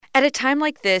At a time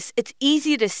like this, it's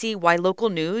easy to see why local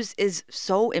news is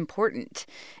so important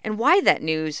and why that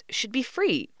news should be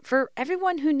free for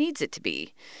everyone who needs it to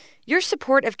be. Your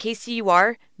support of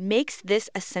KCUR makes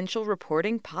this essential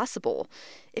reporting possible.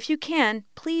 If you can,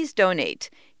 please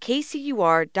donate.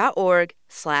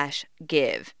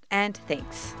 kcur.org/give. And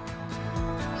thanks.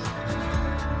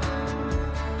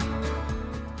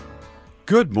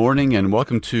 Good morning and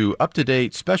welcome to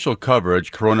up-to-date special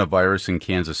coverage coronavirus in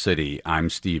Kansas City. I'm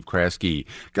Steve Kraske.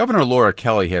 Governor Laura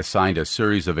Kelly has signed a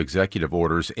series of executive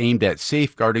orders aimed at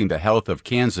safeguarding the health of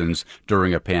Kansans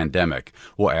during a pandemic.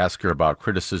 We'll ask her about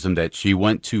criticism that she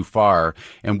went too far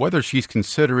and whether she's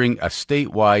considering a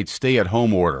statewide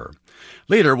stay-at-home order.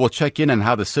 Later, we'll check in on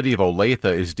how the city of Olathe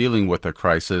is dealing with the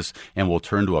crisis, and we'll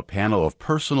turn to a panel of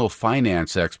personal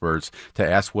finance experts to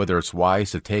ask whether it's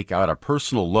wise to take out a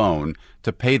personal loan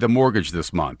to pay the mortgage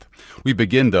this month. We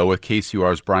begin, though, with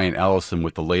KCUR's Brian Ellison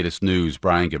with the latest news.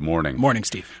 Brian, good morning. Morning,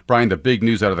 Steve. Brian, the big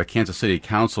news out of the Kansas City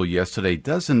Council yesterday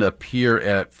doesn't appear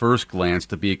at first glance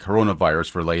to be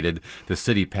coronavirus related. The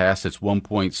city passed its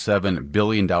 $1.7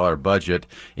 billion budget,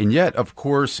 and yet, of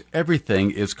course, everything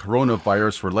is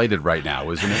coronavirus related right now,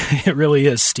 isn't it? It really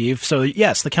is, Steve. So,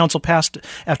 yes, the council passed,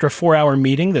 after a 4-hour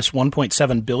meeting, this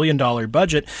 $1.7 billion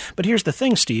budget. But here's the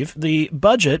thing, Steve. The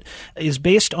budget is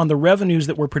based on the revenues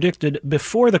that were predicted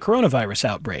before the coronavirus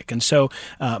outbreak. And so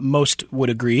most would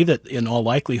agree that in all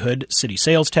likelihood, city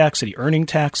sales tax, city earning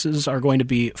taxes are going to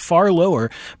be far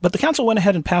lower. But the council went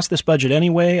ahead and passed this budget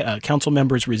anyway. Council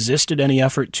members resisted any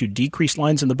effort to decrease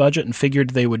lines in the budget and figured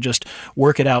they would just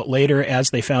work it out later as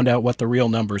they found out what the real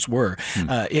numbers were.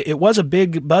 It was a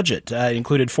big budget. It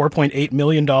included $4.8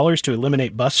 million to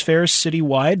eliminate bus fares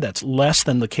citywide. That's less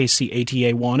than the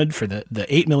KCATA wanted for the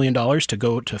 $8 million to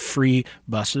go to free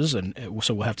buses, and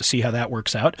so we'll have to see how that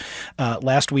works out.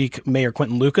 Last week, Mayor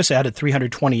Quentin Lucas added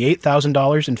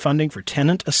 $328,000 in funding for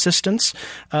tenant assistance.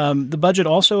 The budget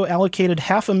also allocated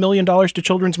 $500,000 to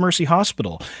Children's Mercy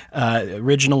Hospital.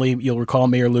 Originally, you'll recall,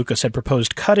 Mayor Lucas had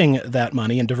proposed cutting that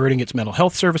money and diverting its mental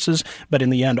health services, but in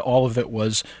the end, all of it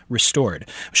was restored.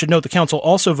 I should note the council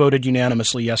also voted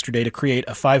unanimously yesterday to create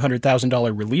a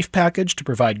 $500,000 relief package to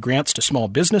provide grants to small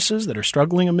businesses that are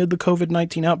struggling amid the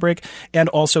COVID-19 outbreak, and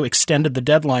also extended the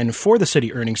deadline for the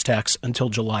city earnings tax until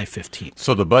July 15th.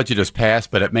 So the budget is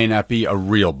passed, but it may not be a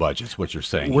real budget, is what you're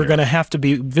saying. We're going to have to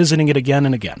be visiting it again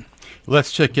and again.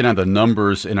 Let's check in on the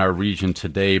numbers in our region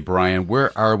today, Brian.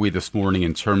 Where are we this morning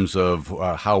in terms of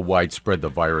how widespread the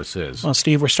virus is? Well,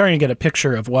 Steve, we're starting to get a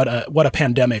picture of what a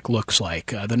pandemic looks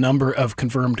like. The number of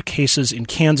confirmed cases in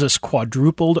Kansas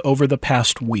quadrupled over the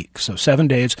past week. So 7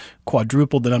 days,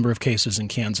 quadrupled the number of cases in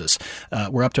Kansas.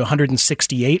 We're up to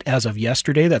 168 as of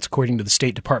yesterday. That's according to the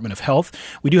State Department of Health.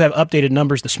 We do have updated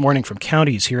numbers this morning from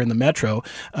counties here in the metro.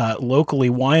 Locally,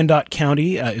 Wyandotte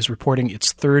County is reporting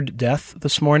its third death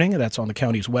this morning. That's on the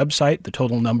county's website. The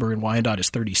total number in Wyandotte is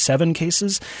 37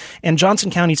 cases. And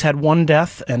Johnson County's had 1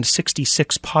 death and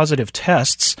 66 positive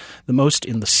tests, the most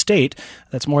in the state.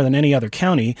 That's more than any other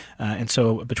county. And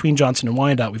so between Johnson and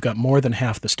Wyandotte, we've got more than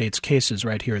half the state's cases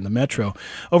right here in the metro.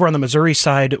 Over on the Missouri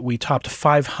side, we topped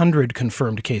 500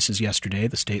 confirmed cases yesterday,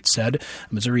 the state said.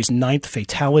 Missouri's 9th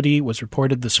fatality was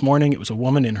reported this morning. It was a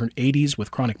woman in her 80s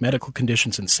with chronic medical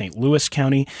conditions in St. Louis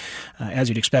County. As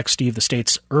you'd expect, Steve, the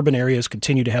state's urban areas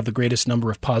continue to have the greatest number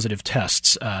of positive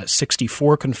tests.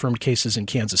 64 confirmed cases in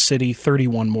Kansas City,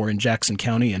 31 more in Jackson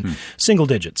County, and single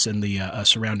digits in the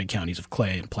surrounding counties of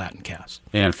Clay and Platte and Cass.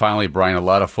 And finally, Brian, a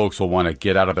lot of folks will want to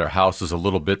get out of their houses a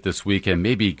little bit this weekend,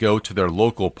 maybe go to their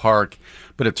local park.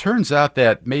 But it turns out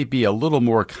that may be a little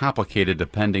more complicated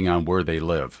depending on where they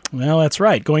live. Well, that's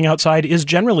right. Going outside is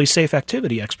generally safe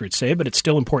activity, experts say, but it's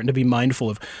still important to be mindful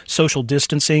of social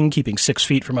distancing, keeping 6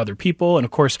 feet from other people, and,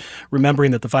 of course, remembering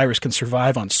that the virus can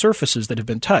survive on surfaces that have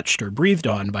been touched or breathed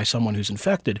on by someone who's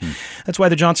infected. That's why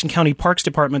the Johnson County Parks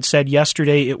Department said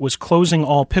yesterday it was closing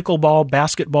all pickleball,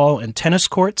 basketball, and tennis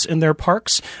courts in their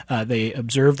parks. They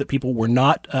observed that people were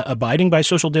not abiding by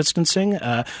social distancing.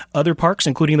 Other parks,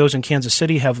 including those in Kansas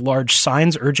City, have large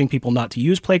signs urging people not to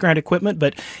use playground equipment,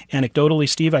 but anecdotally,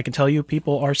 Steve, I can tell you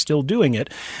people are still doing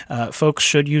it. Folks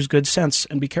should use good sense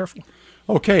and be careful.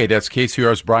 Okay, that's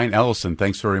KCUR's Brian Ellison.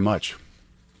 Thanks very much.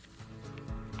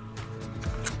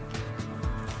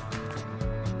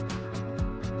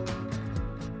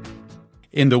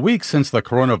 In the weeks since the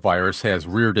coronavirus has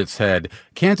reared its head,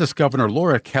 Kansas Governor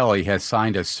Laura Kelly has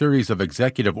signed a series of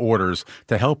executive orders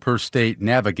to help her state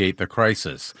navigate the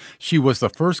crisis. She was the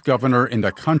first governor in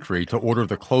the country to order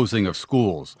the closing of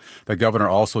schools. The governor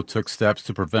also took steps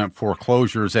to prevent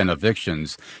foreclosures and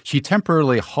evictions. She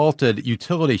temporarily halted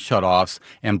utility shutoffs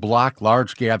and blocked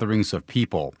large gatherings of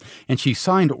people. And she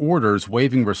signed orders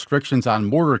waiving restrictions on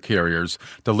motor carriers,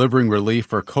 delivering relief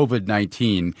for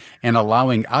COVID-19, and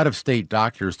allowing out-of-state doctors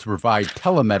to provide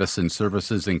telemedicine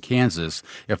services in Kansas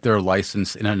if they're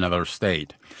licensed in another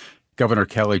state. Governor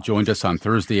Kelly joined us on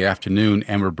Thursday afternoon,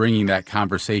 and we're bringing that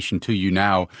conversation to you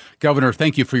now. Governor,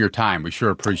 thank you for your time. We sure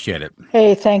appreciate it.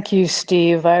 Hey, thank you,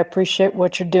 Steve. I appreciate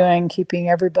what you're doing, keeping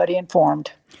everybody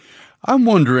informed. I'm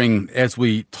wondering, as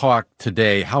we talk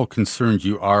today, how concerned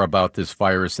you are about this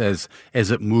virus as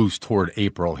it moves toward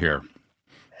April here.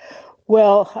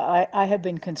 Well, I have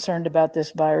been concerned about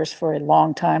this virus for a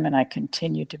long time, and I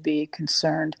continue to be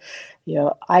concerned.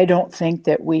 I don't think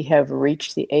that we have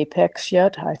reached the apex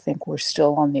yet. I think we're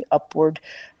still on the upward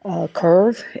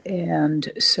curve.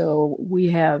 And so we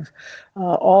have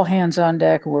all hands on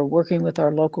deck. We're working with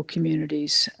our local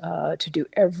communities to do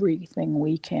everything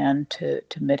we can to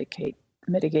mitigate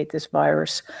this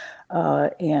virus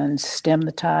and stem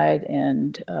the tide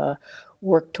and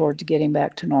work towards getting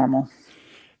back to normal.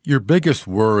 Your biggest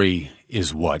worry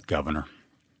is what, Governor?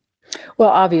 Well,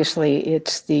 obviously,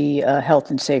 it's the health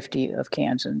and safety of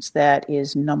Kansans. That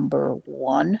is number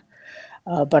one.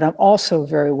 But I'm also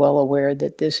very well aware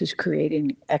that this is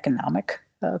creating economic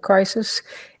crisis.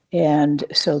 And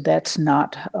so that's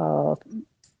not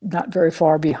very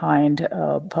far behind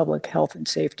public health and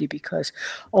safety, because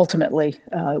ultimately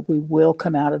we will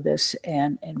come out of this,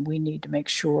 and we need to make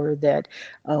sure that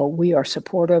we are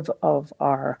supportive of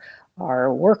our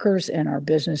workers and our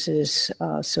businesses,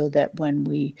 so that when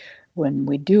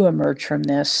we do emerge from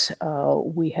this,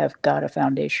 we have got a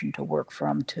foundation to work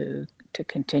from to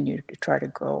continue to try to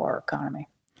grow our economy.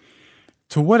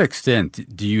 To what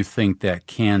extent do you think that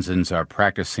Kansans are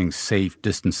practicing safe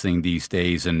distancing these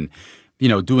days and,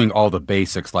 doing all the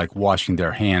basics like washing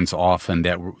their hands often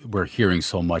that we're hearing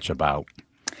so much about?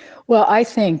 Well, I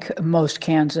think most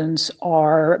Kansans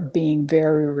are being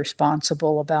very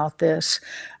responsible about this.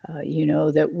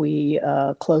 That we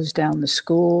closed down the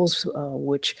schools,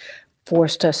 which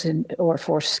forced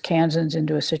Kansans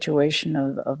into a situation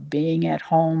of being at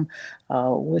home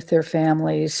with their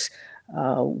families.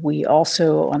 We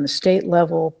also, on the state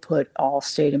level, put all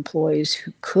state employees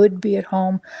who could be at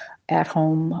home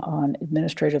on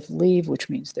administrative leave, which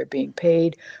means they're being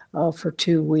paid for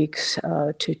 2 weeks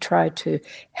to try to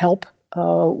help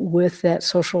with that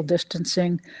social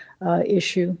distancing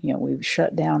issue. We've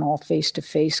shut down all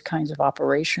face-to-face kinds of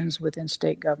operations within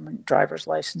state government, driver's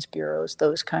license bureaus,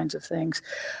 those kinds of things.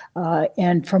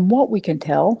 And from what we can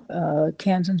tell,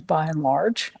 Kansans, by and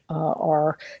large,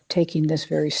 are taking this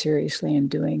very seriously and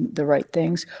doing the right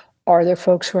things. Are there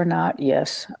folks who are not?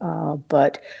 Yes.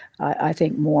 But I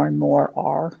think more and more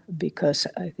are, because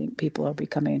I think people are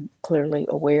becoming clearly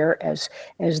aware as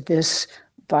this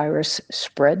virus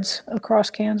spreads across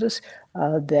Kansas,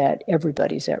 that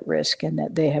everybody's at risk and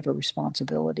that they have a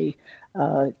responsibility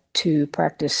to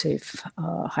practice safe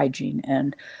hygiene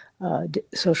and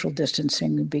social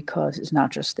distancing, because it's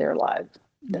not just their life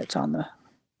that's on the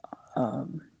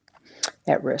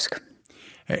at risk.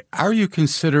 Are you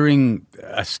considering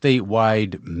a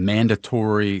statewide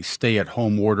mandatory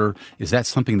stay-at-home order? Is that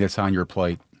something that's on your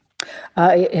plate?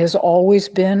 It has always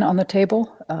been on the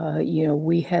table.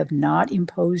 We have not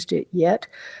imposed it yet.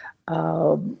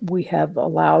 We have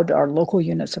allowed our local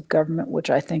units of government, which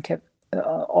I think have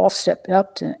all stepped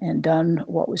up and done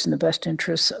what was in the best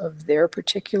interests of their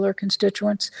particular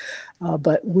constituents.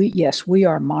 But we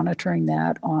are monitoring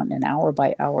that on an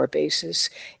hour-by-hour basis.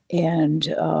 And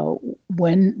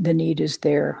when the need is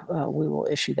there, we will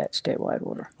issue that statewide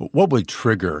order. What would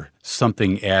trigger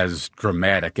something as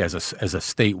dramatic as a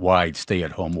statewide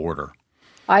stay-at-home order?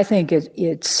 I think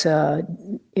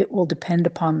it will depend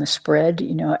upon the spread.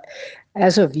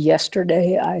 As of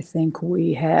yesterday, I think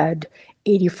we had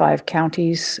 85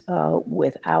 counties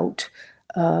without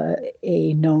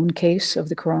a known case of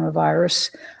the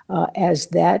coronavirus. As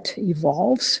that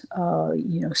evolves,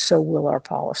 so will our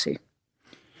policy.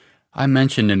 I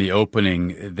mentioned in the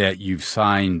opening that you've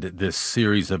signed this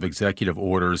series of executive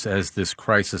orders as this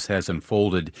crisis has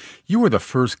unfolded. You were the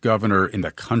first governor in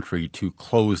the country to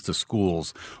close the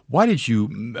schools. Why did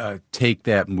you take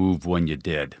that move when you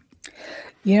did?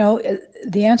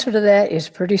 The answer to that is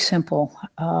pretty simple.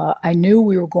 I knew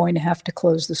we were going to have to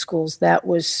close the schools. That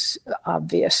was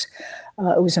obvious.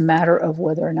 It was a matter of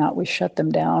whether or not we shut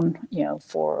them down,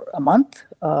 for a month,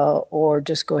 or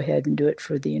just go ahead and do it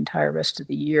for the entire rest of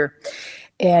the year.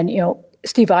 And,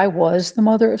 Steve, I was the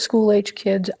mother of school-age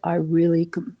kids. I really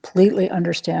completely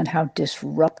understand how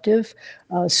disruptive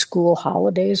school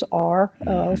holidays are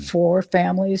for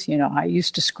families. I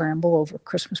used to scramble over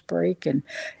Christmas break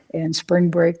and spring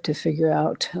break to figure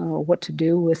out what to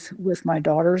do with my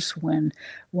daughters when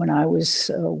I was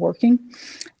working.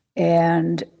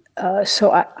 And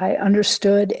so I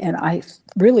understood, and I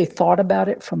really thought about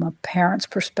it from a parent's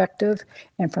perspective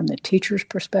and from the teacher's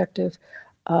perspective,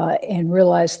 and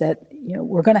realized that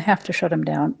we're going to have to shut them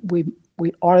down. We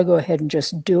ought to go ahead and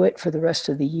just do it for the rest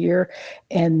of the year,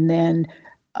 and then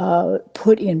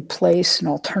put in place an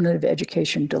alternative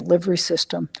education delivery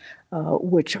system,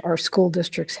 which our school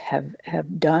districts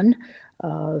have done.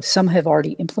 Some have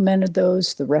already implemented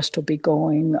those. The rest will be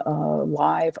going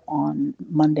live on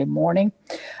Monday morning.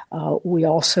 We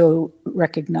also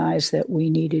recognized that we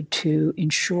needed to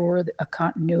ensure a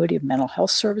continuity of mental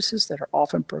health services that are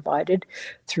often provided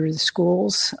through the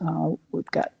schools. We've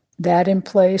got that in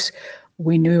place.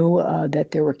 We knew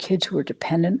that there were kids who were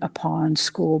dependent upon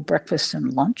school breakfast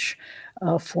and lunch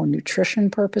for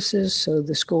nutrition purposes. So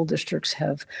the school districts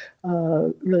have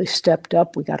really stepped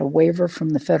up. We got a waiver from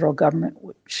the federal government,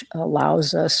 which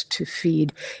allows us to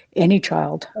feed any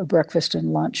child a breakfast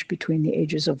and lunch between the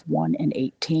ages of 1 and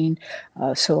 18.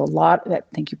 So I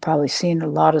think you've probably seen, a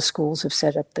lot of schools have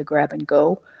set up the grab and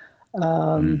go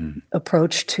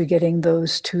approach to getting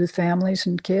those to families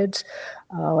and kids.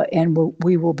 And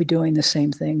we will be doing the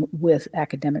same thing with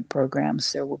academic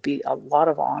programs. There will be a lot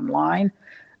of online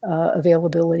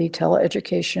availability,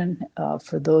 teleeducation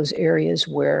for those areas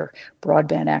where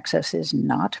broadband access is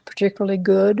not particularly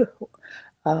good.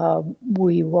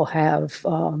 We will have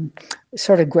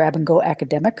sort of grab and go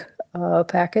academic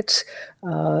packets.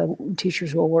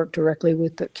 Teachers will work directly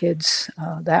with the kids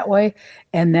that way.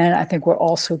 And then I think we're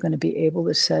also going to be able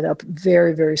to set up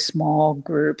very, very small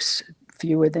groups,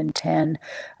 fewer than 10,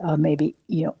 maybe,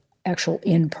 actual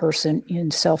in-person,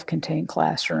 in self-contained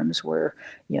classrooms where,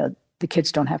 the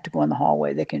kids don't have to go in the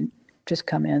hallway. They can just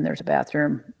come in. There's a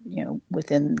bathroom,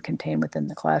 contained within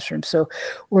the classroom. So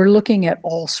we're looking at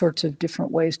all sorts of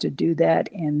different ways to do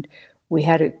that. And we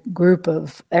had a group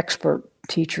of expert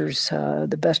teachers,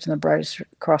 the best and the brightest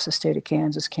across the state of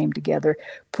Kansas, came together,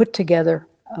 put together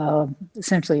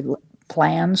essentially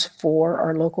plans for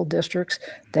our local districts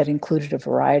that included a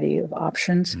variety of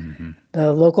options. Mm-hmm.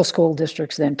 The local school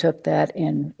districts then took that,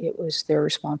 and it was their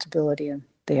responsibility, and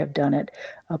they have done it,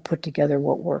 put together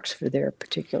what works for their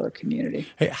particular community.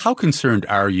 Hey, how concerned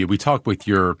are you? We talked with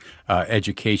your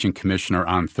education commissioner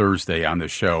on Thursday on the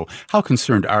show. How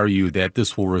concerned are you that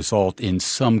this will result in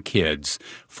some kids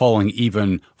falling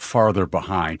even farther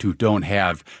behind, who don't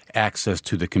have access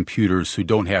to the computers, who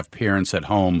don't have parents at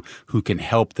home who can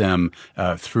help them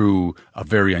through a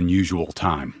very unusual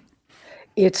time?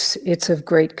 It's of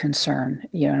great concern,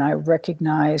 and I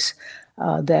recognize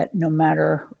that no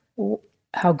matter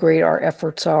how great our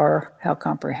efforts are, how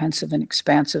comprehensive and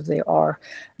expansive they are,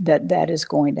 that is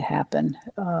going to happen.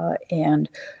 And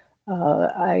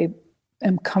I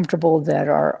am comfortable that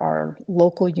our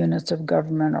local units of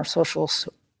government, our social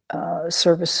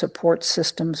service support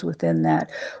systems within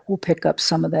that will pick up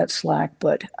some of that slack,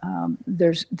 but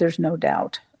there's no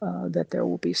doubt that there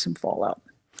will be some fallout.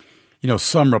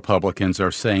 Some Republicans are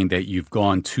saying that you've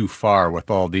gone too far with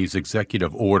all these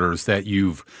executive orders, that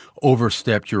you've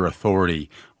overstepped your authority.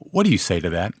 What do you say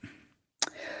to that?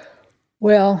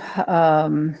 Well,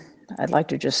 I'd like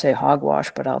to just say hogwash,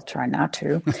 but I'll try not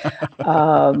to.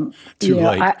 Too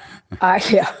late.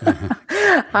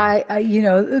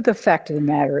 The fact of the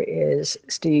matter is,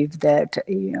 Steve, that,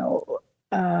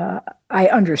 I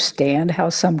understand how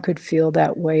some could feel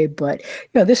that way, but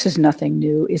this is nothing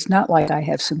new. It's not like I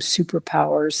have some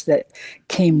superpowers that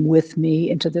came with me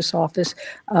into this office.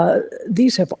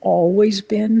 These have always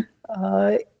been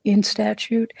in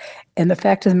statute, and the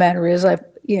fact of the matter is,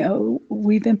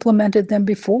 we've implemented them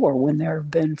before when there have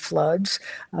been floods,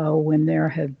 when there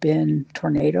have been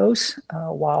tornadoes,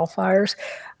 wildfires.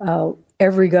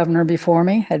 Every governor before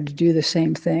me had to do the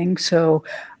same thing. So,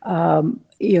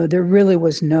 there really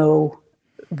was no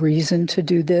reason to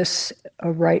do this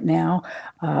right now.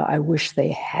 I wish they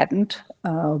hadn't.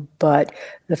 But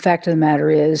the fact of the matter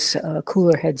is,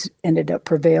 cooler heads ended up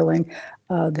prevailing.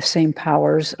 The same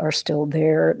powers are still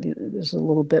there. There's a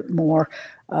little bit more,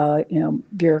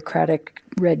 bureaucratic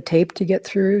red tape to get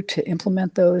through to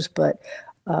implement those, but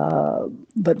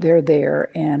but they're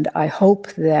there. And I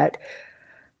hope that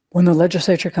when the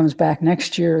legislature comes back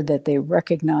next year, that they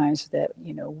recognize that,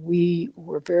 we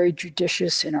were very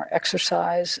judicious in our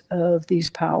exercise of these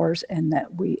powers and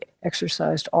that we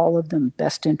exercised all of them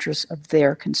best interests of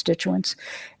their constituents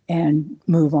and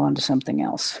move on to something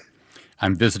else.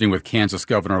 I'm visiting with Kansas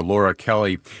Governor Laura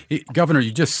Kelly. Governor,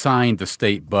 you just signed the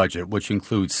state budget, which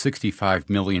includes $65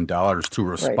 million to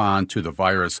respond to the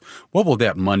virus. What will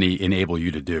that money enable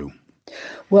you to do?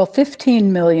 Well, $15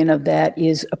 million of that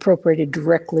is appropriated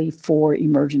directly for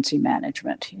emergency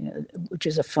management, which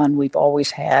is a fund we've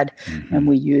always had and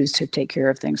we use to take care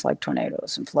of things like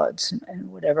tornadoes and floods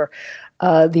and whatever.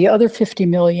 The other $50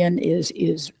 million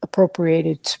is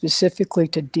appropriated specifically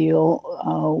to deal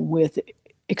with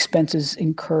expenses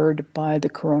incurred by the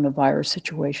coronavirus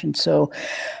situation. So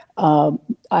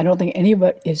I don't think any of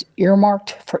it is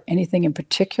earmarked for anything in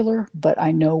particular, but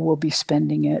I know we'll be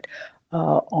spending it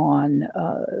on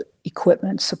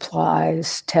equipment,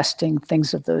 supplies, testing,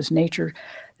 things of that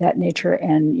nature.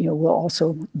 And, we'll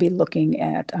also be looking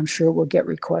at, I'm sure we'll get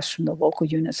requests from the local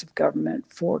units of government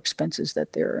for expenses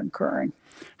that they're incurring.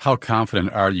 How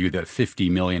confident are you that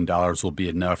 $50 million will be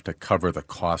enough to cover the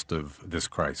cost of this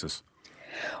crisis?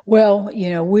 Well,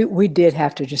 we did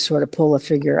have to just sort of pull a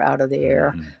figure out of the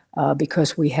air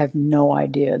because we have no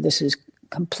idea. This is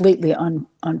completely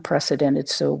unprecedented,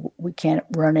 so we can't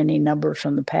run any numbers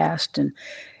from the past and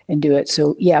do it.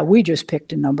 So, yeah, we just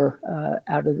picked a number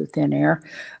out of the thin air.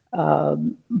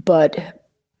 But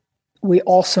we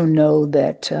also know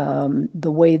that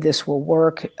the way this will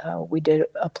work, we did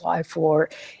apply for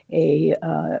a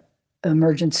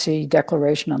emergency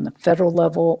declaration on the federal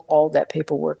level. All that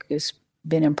paperwork has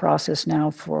been in process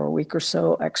now for a week or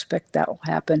so. I expect that will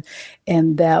happen,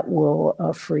 and that will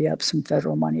free up some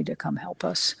federal money to come help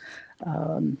us.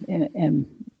 And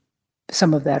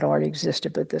some of that already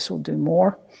existed, but this will do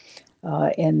more.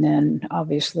 And then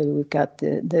obviously we've got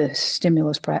the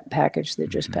stimulus package that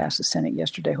just passed the Senate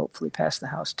yesterday, hopefully pass the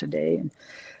House today and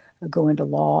go into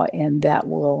law, and that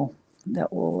will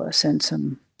send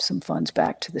some funds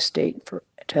back to the state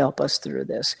to help us through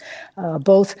this,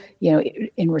 both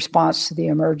in response to the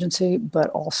emergency, but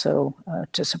also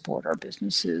to support our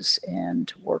businesses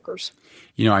and workers.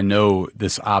 I know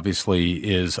this obviously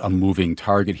is a moving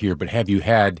target here, but have you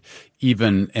had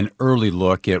even an early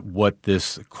look at what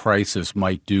this crisis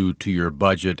might do to your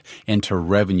budget and to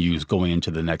revenues going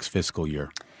into the next fiscal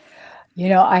year?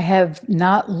 I have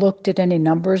not looked at any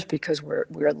numbers because we're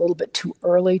a little bit too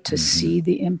early to see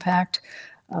the impact.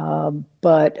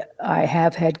 But I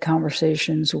have had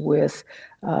conversations with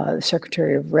the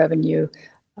Secretary of Revenue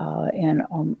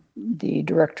and the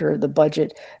Director of the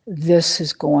Budget. This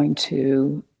is going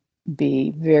to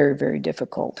be very, very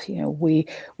difficult. We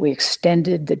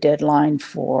extended the deadline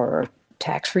for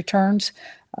tax returns,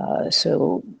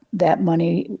 so that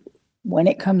money, when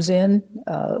it comes in,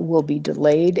 will be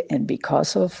delayed, and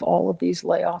because of all of these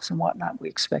layoffs and whatnot, we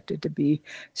expect it to be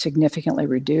significantly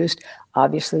reduced.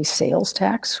 Obviously, sales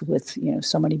tax, with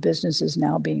so many businesses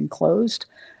now being closed,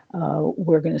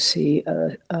 we're going to see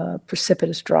a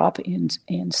precipitous drop in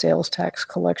sales tax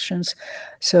collections.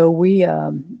 So we've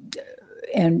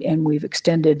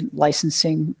extended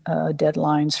licensing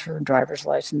deadlines for driver's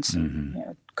license,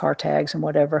 car tags and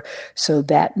whatever. So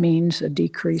that means a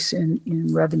decrease in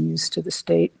revenues to the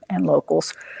state and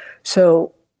locals.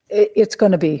 So it's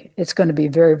going to be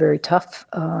very, very tough.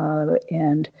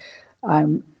 And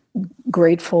I'm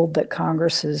grateful that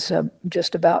Congress has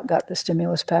just about got the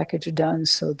stimulus package done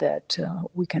so that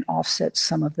we can offset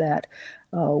some of that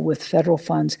with federal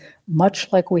funds,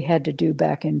 much like we had to do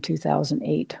back in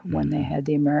 2008 when they had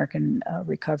the American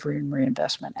Recovery and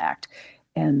Reinvestment Act.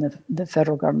 And the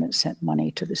federal government sent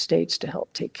money to the states to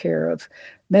help take care of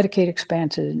Medicaid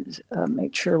expenses,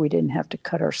 make sure we didn't have to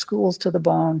cut our schools to the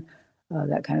bone,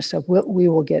 that kind of stuff. We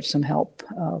will get some help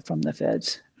from the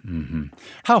feds.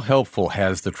 How helpful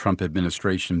has the Trump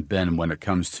administration been when it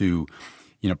comes to,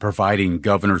 providing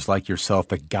governors like yourself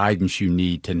the guidance you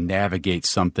need to navigate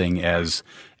something as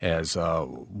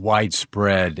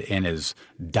widespread and as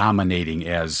dominating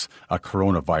as a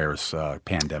coronavirus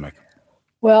pandemic?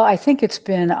 Well, I think it's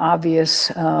been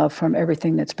obvious from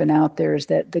everything that's been out there is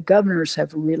that the governors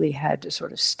have really had to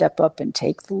sort of step up and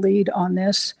take the lead on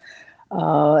this.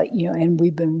 And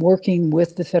we've been working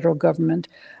with the federal government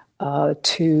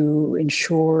to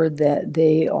ensure that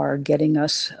they are getting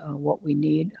us what we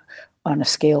need on a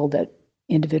scale that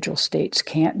individual states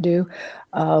can't do.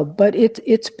 But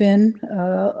it's been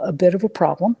a bit of a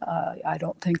problem. I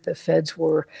don't think the feds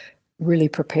were really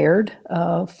prepared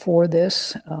for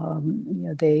this.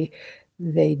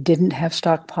 They didn't have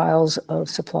stockpiles of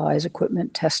supplies,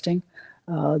 equipment, testing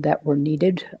that were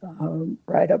needed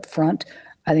right up front.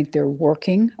 I think they're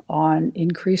working on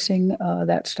increasing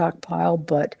that stockpile,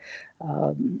 but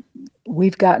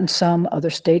we've gotten some, other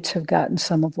states have gotten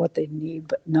some of what they need,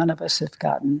 but none of us have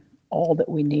gotten all that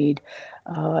we need.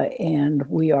 And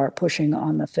we are pushing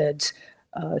on the feds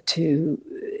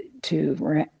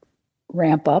to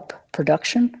ramp up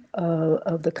production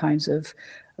of the kinds of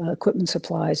equipment,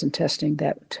 supplies, and testing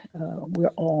that we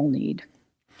all need.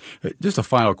 Just a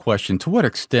final question. To what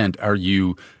extent are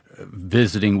you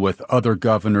visiting with other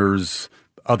governors,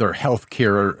 other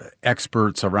healthcare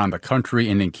experts around the country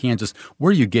and in Kansas? Where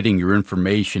are you getting your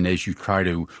information as you try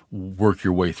to work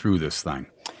your way through this thing?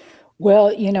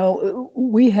 Well,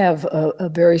 we have a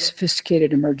very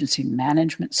sophisticated emergency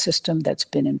management system that's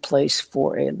been in place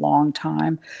for a long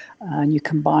time. And you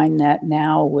combine that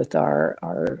now with our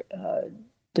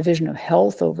Division of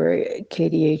Health over at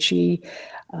KDHE,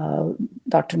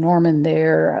 Dr. Norman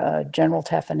there, General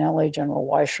Taffanelli, General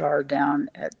Weishar down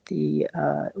at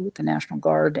with the National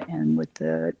Guard and with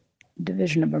the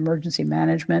Division of Emergency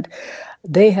Management.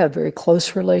 They have very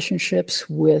close relationships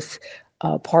with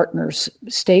partners,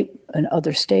 state and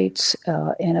other states,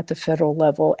 and at the federal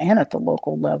level and at the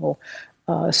local level.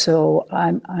 So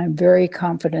I'm very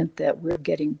confident that we're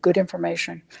getting good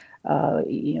information.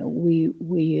 We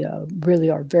really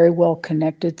are very well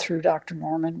connected through Dr.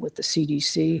 Norman with the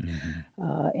CDC,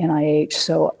 NIH.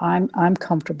 So I'm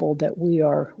comfortable that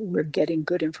we're getting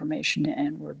good information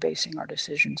and we're basing our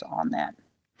decisions on that.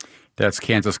 That's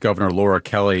Kansas Governor Laura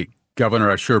Kelly.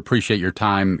 Governor, I sure appreciate your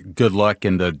time. Good luck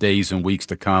in the days and weeks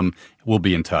to come. We'll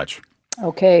be in touch.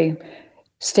 Okay.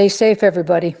 Stay safe,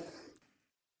 everybody.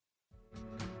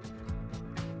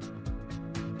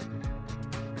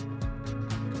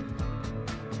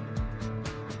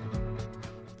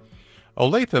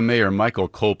 Olathe Mayor Michael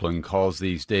Copeland calls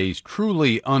these days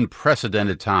truly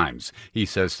unprecedented times. He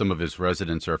says some of his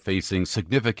residents are facing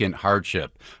significant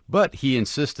hardship, but he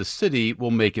insists the city will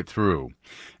make it through.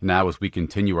 Now, as we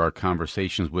continue our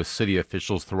conversations with city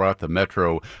officials throughout the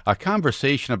metro, a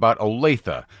conversation about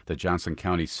Olathe, the Johnson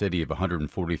County city of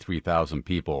 143,000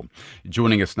 people.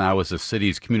 Joining us now is the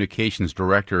city's communications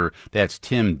director. That's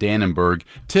Tim Dannenberg.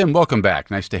 Tim, welcome back.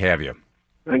 Nice to have you.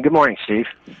 Good morning, Steve.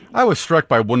 I was struck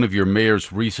by one of your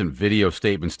mayor's recent video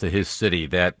statements to his city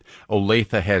that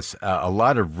Olathe has a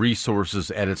lot of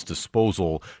resources at its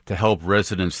disposal to help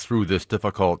residents through this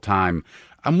difficult time.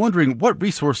 I'm wondering what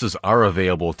resources are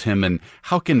available, Tim, and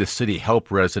how can the city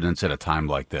help residents at a time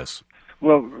like this?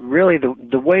 Well, really,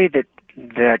 the way that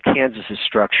Kansas is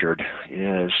structured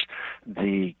is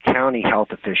the county health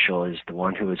official is the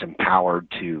one who is empowered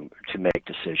to make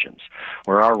decisions.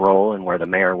 Where our role, and where the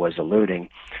mayor was alluding,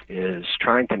 is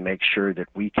trying to make sure that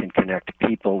we can connect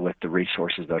people with the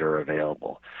resources that are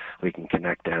available. We can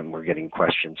connect them. We're getting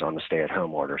questions on the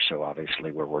stay-at-home order, so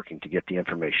obviously we're working to get the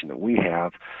information that we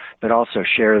have, but also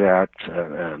share that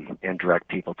and direct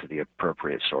people to the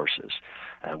appropriate sources.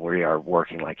 We are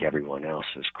working like everyone else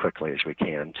as quickly as we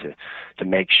can to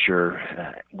make sure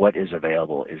what is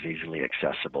available is easily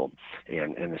accessible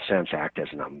and, in a sense, act as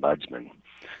an ombudsman.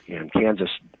 In Kansas,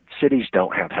 cities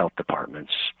don't have health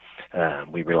departments.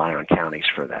 We rely on counties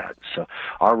for that. So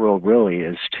our role really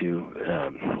is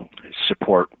to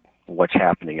support what's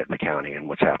happening at the county and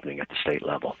what's happening at the state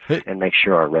level and make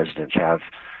sure our residents have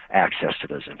access to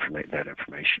that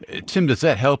information. Tim, does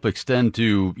that help extend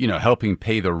to, helping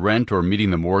pay the rent or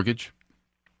meeting the mortgage?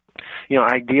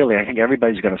 Ideally, I think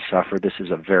everybody's going to suffer. This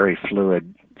is a very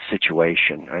fluid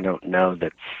situation. I don't know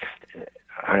that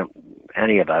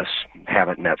any of us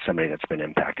haven't met somebody that's been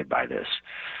impacted by this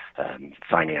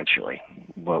financially.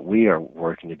 What we are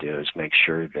working to do is make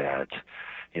sure that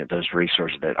those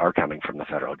resources that are coming from the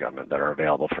federal government, that are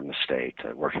available from the state,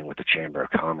 working with the Chamber of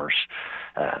Commerce,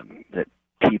 that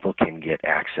people can get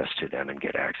access to them and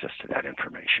get access to that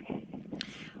information.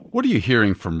 What are you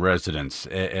hearing from residents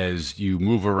as you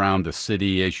move around the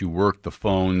city, as you work the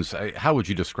phones? How would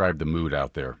you describe the mood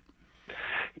out there?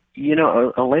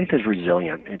 Olathe is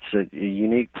resilient. It's a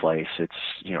unique place. It's,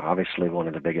 obviously one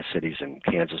of the biggest cities in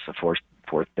Kansas, the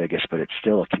fourth biggest, but it's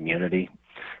still a community,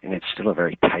 and it's still a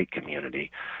very tight community.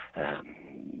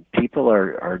 People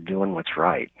are doing what's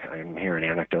right. I'm hearing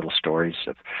anecdotal stories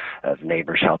of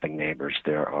neighbors helping neighbors.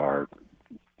 There are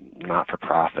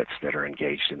not-for-profits that are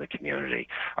engaged in the community.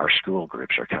 Our school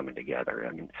groups are coming together.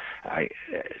 I mean, I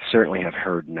certainly have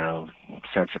heard no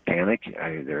sense of panic.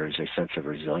 There is a sense of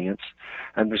resilience.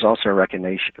 And there's also a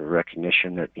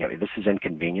recognition that, this is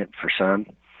inconvenient for some,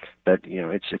 but,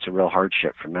 it's a real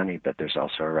hardship for many, but there's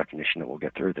also a recognition that we'll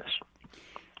get through this.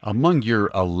 Among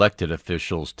your elected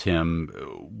officials, Tim,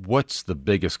 what's the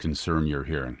biggest concern you're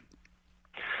hearing?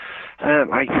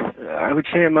 I would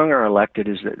say among our elected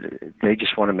is that they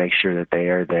just want to make sure that they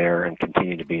are there and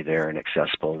continue to be there and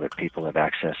accessible, that people have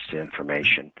access to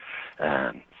information,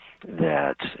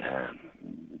 that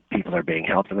people are being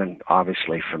helped, and then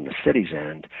obviously from the city's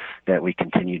end, that we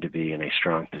continue to be in a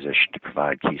strong position to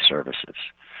provide key services.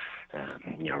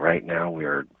 Right now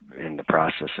we're in the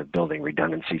process of building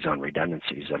redundancies on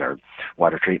redundancies at our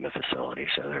water treatment facility,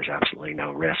 so there's absolutely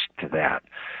no risk to that.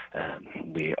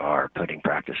 We are putting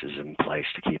practices in place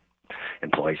to keep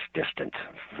employees distant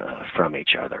from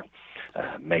each other,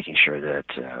 making sure that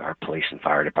our police and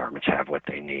fire departments have what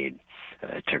they need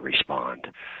to respond.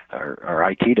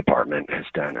 Our IT department has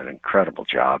done an incredible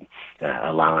job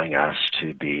allowing us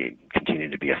to continue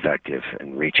to be effective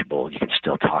and reachable. You can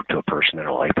still talk to a person in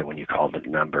Olathe when you call the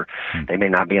number. They may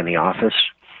not be in the office,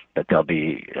 but they'll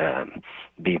be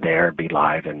there, be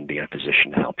live, and be in a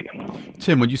position to help you.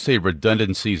 Tim, when you say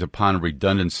redundancies upon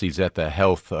redundancies at the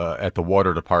at the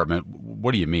water department,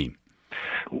 what do you mean?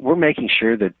 We're making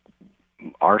sure that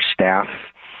our staff,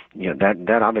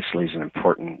 that obviously is an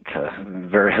important,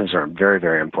 those are very,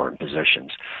 very important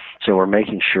positions. So we're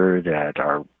making sure that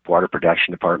our water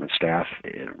production department staff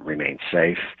remains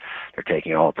safe, they're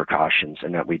taking all the precautions,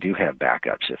 and that we do have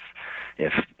backups.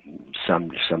 If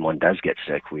someone does get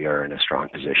sick, we are in a strong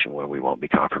position where we won't be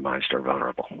compromised or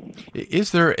vulnerable.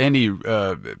 Is there any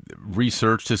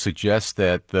research to suggest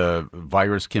that the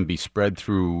virus can be spread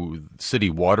through city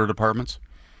water departments?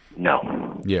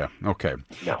 No. Yeah. Okay.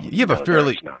 No. You have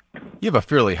a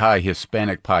fairly high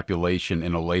Hispanic population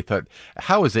in Olathe.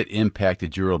 How has it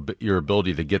impacted your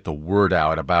ability to get the word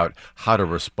out about how to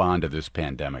respond to this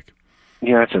pandemic?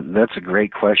 Yeah, that's a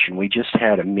great question. We just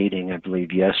had a meeting, I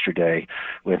believe, yesterday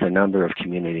with a number of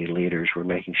community leaders. We're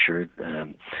making sure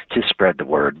to spread the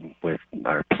word with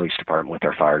our police department, with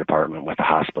our fire department, with the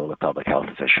hospital, the public health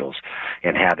officials,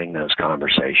 and having those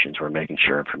conversations. We're making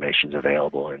sure information's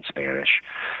available in Spanish,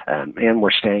 and we're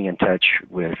staying in touch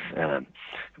with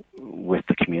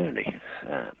the community.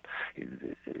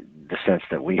 The sense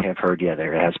that we have heard,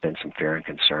 there has been some fear and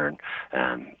concern,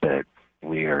 but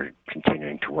we are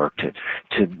continuing to work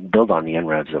to build on the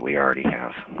inroads that we already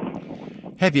have.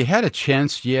 Have you had a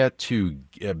chance yet to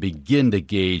begin to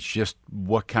gauge just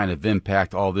what kind of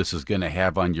impact all this is going to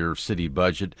have on your city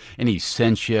budget? Any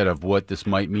sense yet of what this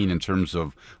might mean in terms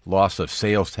of loss of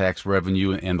sales tax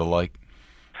revenue and the like?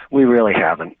 We really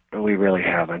haven't.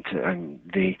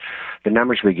 The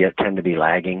numbers we get tend to be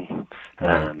lagging.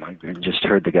 I just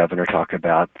heard the governor talk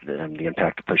about the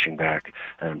impact of pushing back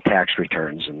tax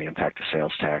returns and the impact of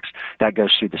sales tax. That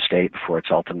goes through the state before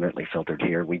it's ultimately filtered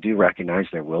here. We do recognize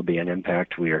there will be an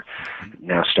impact. We are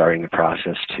now starting the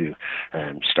process to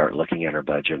start looking at our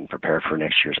budget and prepare for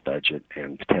next year's budget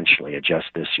and potentially adjust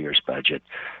this year's budget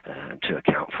to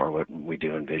account for what we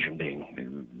do envision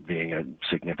being a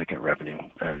significant revenue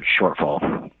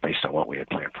shortfall based on what we had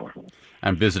planned for.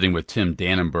 I'm visiting with Tim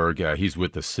Dannenberg. He's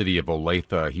with the city of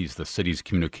Olathe. He's the city's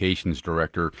communications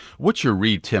director. What's your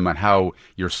read, Tim, on how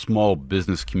your small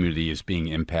business community is being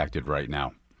impacted right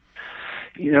now?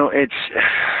 It's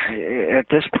at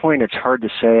this point, it's hard to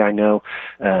say. I know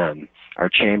our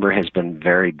chamber has been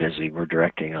very busy. We're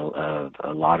directing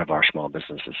a lot of our small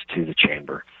businesses to the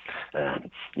chamber.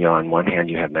 On one hand,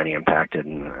 you have many impacted,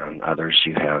 and on others,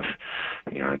 you have,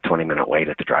 a 20-minute wait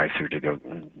at the drive-thru to go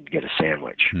get a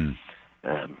sandwich.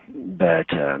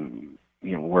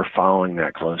 We're following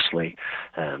that closely,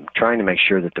 trying to make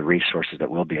sure that the resources that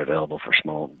will be available for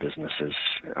small businesses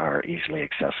are easily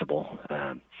accessible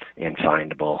and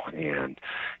findable. And,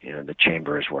 the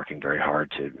chamber is working very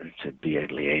hard to be a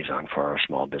liaison for our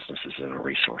small businesses and a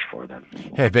resource for them.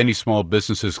 Have any small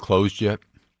businesses closed yet?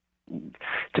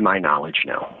 To my knowledge,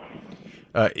 no.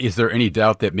 Is there any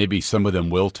doubt that maybe some of them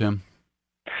will, Tim?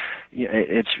 Yeah,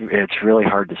 it's really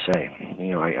hard to say.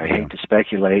 I hate to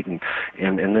speculate, and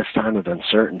in this time of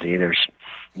uncertainty, there's,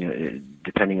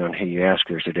 depending on who you ask,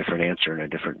 there's a different answer and a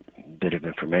different bit of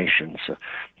information. So,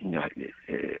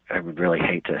 I would really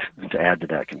hate to add to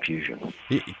that confusion.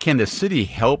 Can the city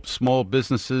help small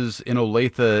businesses in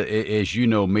Olathe? As you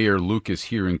know, Mayor Lucas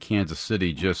here in Kansas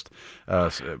City in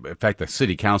fact, the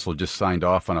city council just signed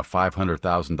off on a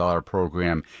 $500,000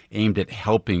 program aimed at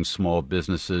helping small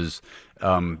businesses.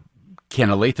 Can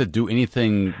Olathe do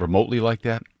anything remotely like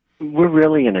that? We're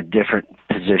really in a different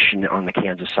position on the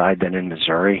Kansas side than in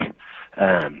Missouri.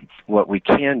 What we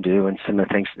can do, and some of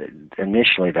the things that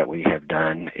initially that we have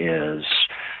done, is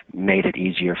made it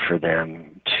easier for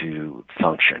them to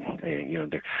function.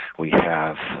 We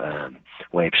have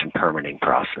waived some permitting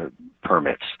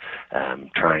permits,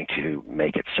 trying to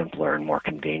make it simpler and more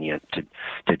convenient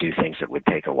to do things that would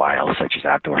take a while, such as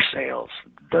outdoor sales,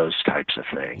 those types of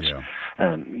things. Yeah.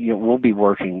 We'll be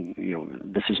working.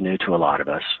 This is new to a lot of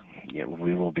us.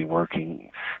 We will be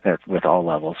working with all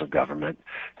levels of government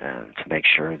to make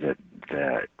sure that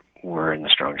we're in the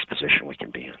strongest position we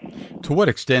can be in. To what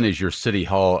extent is your city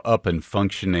hall up and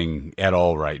functioning at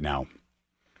all right now?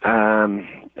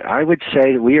 I would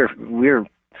say that we're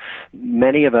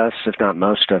many of us, if not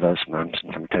most of us, I'm going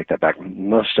to take that back.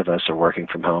 Most of us are working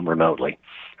from home remotely.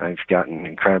 I've gotten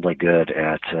incredibly good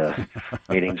at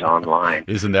meetings online.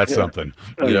 Isn't that something?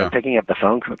 Yeah. Picking up the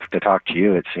phone to talk to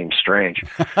you, it seems strange.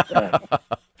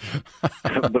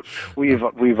 But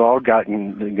we've all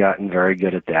gotten very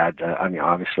good at that.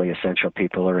 Obviously, essential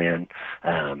people are in,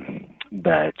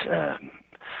 but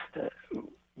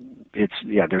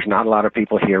there's not a lot of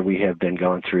people here. We have been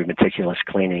going through meticulous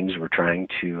cleanings. We're trying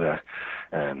to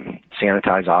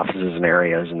sanitize offices and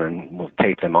areas, and then we'll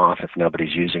tape them off if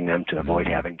nobody's using them to avoid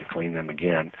having to clean them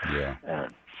again. Yeah.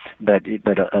 But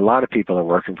a lot of people are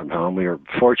working from home. We were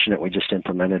fortunate. We just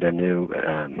implemented a new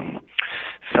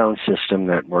phone system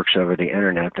that works over the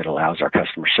internet that allows our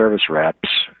customer service reps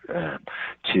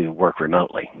to work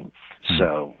remotely.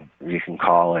 So you can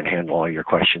call and handle all your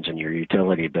questions and your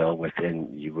utility bill a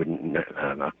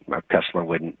customer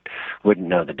wouldn't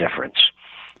know the difference.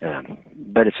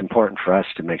 But it's important for us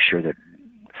to make sure that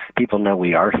people know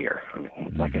we are here.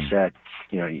 Like I said,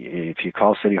 if you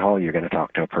call City Hall, you're going to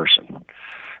talk to a person.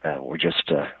 We're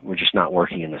just not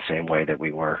working in the same way that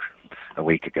we were a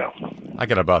week ago. I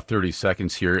got about 30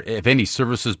 seconds here. Have any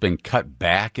services been cut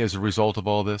back as a result of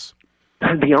all this?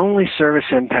 The only service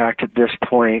impact at this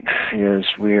point is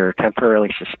we are temporarily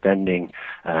suspending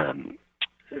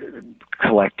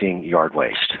collecting yard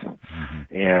waste.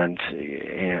 And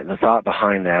the thought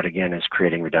behind that, again, is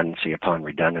creating redundancy upon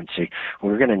redundancy.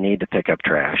 We're going to need to pick up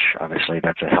trash. Obviously,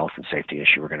 that's a health and safety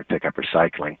issue. We're going to pick up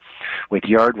recycling. With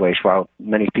yard waste, while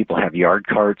many people have yard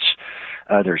carts,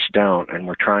 others don't, and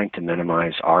we're trying to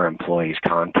minimize our employees'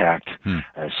 contact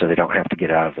so they don't have to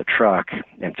get out of the truck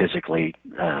and physically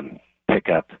pick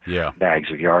up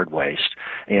bags of yard waste.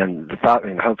 And the thought,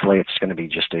 and hopefully it's going to be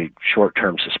just a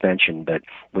short-term suspension, but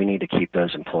we need to keep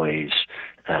those employees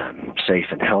safe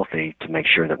and healthy to make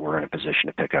sure that we're in a position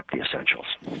to pick up the essentials.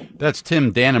 That's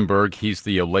Tim Dannenberg. He's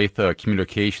the Olathe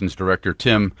Communications Director.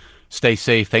 Tim, stay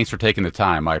safe. Thanks for taking the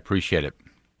time. I appreciate it.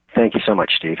 Thank you so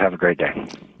much, Steve. Have a great day.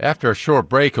 After a short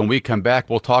break, when we come back,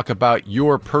 we'll talk about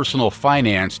your personal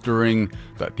finance during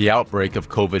the outbreak of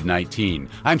COVID-19.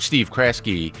 I'm Steve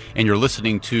Kraske, and you're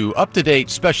listening to up-to-date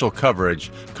special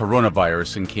coverage,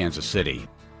 Coronavirus in Kansas City.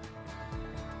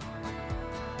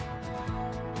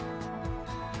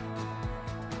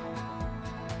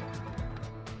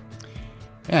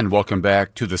 And welcome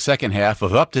back to the second half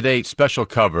of up-to-date special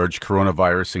coverage,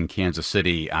 Coronavirus in Kansas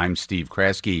City. I'm Steve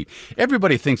Kraske.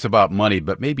 Everybody thinks about money,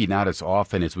 but maybe not as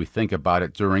often as we think about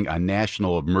it during a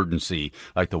national emergency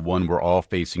like the one we're all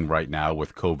facing right now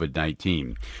with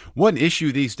COVID-19. One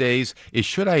issue these days is,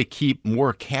 should I keep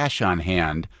more cash on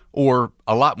hand or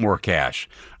a lot more cash?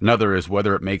 Another is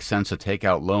whether it makes sense to take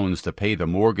out loans to pay the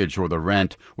mortgage or the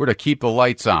rent or to keep the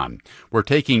lights on. We're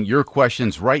taking your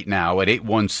questions right now at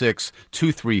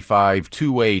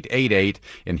 816-235-2888,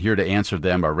 and here to answer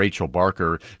them are Rachel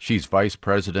Barker. She's Vice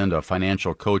President of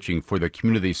Financial Coaching for the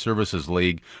Community Services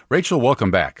League. Rachel,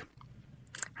 welcome back.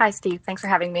 Hi, Steve. Thanks for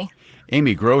having me.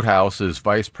 Amy Grothaus is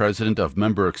Vice President of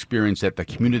Member Experience at the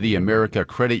Community America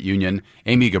Credit Union.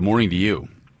 Amy, good morning to you.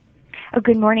 Oh,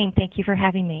 good morning. Thank you for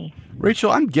having me.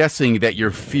 Rachel, I'm guessing that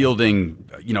you're fielding,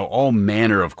 all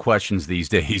manner of questions these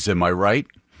days. Am I right?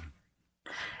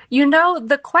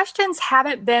 The questions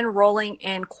haven't been rolling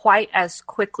in quite as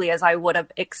quickly as I would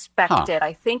have expected.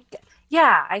 I think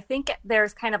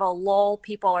there's kind of a lull.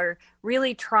 People are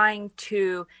really trying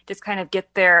to just kind of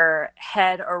get their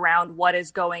head around what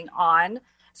is going on.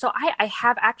 So I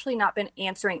have actually not been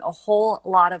answering a whole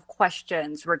lot of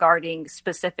questions regarding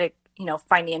specific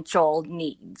financial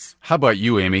needs. How about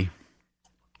you, Amy?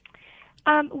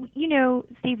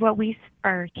 Steve, what we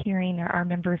are hearing are our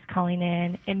members calling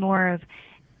in and more of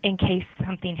in case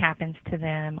something happens to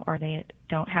them or they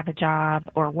don't have a job,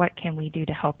 or what can we do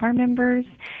to help our members.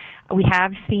 We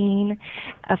have seen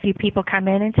a few people come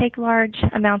in and take large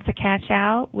amounts of cash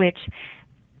out, which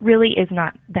really is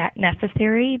not that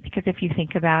necessary, because if you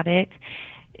think about it,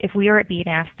 if we are being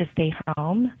asked to stay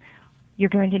home, you're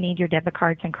going to need your debit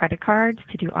cards and credit cards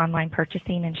to do online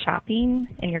purchasing and shopping,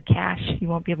 and your cash, you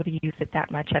won't be able to use it that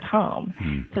much at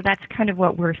home. So that's kind of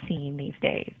what we're seeing these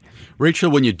days. Rachel,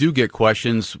 when you do get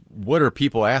questions, what are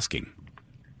people asking?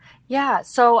 Yeah,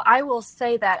 so I will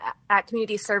say that at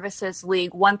Community Services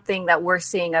League, one thing that we're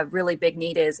seeing a really big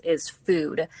need is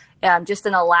food. Just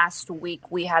in the last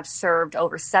week, we have served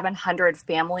over 700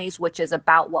 families, which is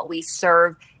about what we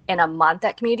serve in a month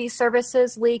at Community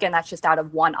Services League, and that's just out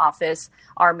of one office,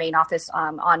 our main office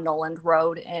on Noland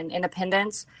Road in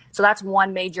Independence. So that's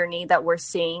one major need that we're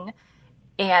seeing.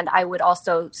 And I would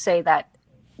also say that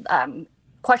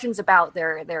questions about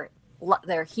their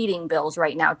heating bills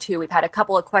right now too. We've had a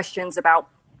couple of questions about,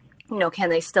 can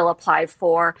they still apply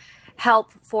for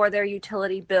help for their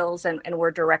utility bills, and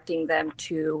we're directing them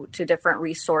to different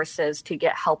resources to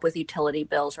get help with utility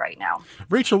bills right now.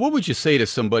 Rachel, what would you say to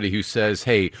somebody who says,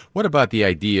 hey, what about the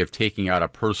idea of taking out a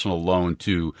personal loan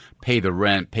to pay the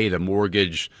rent, pay the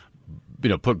mortgage,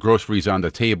 put groceries on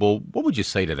the table? What would you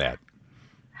say to that?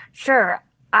 Sure.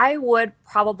 I would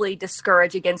probably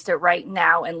discourage against it right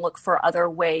now and look for other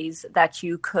ways that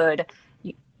you could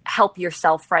help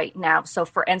yourself right now. So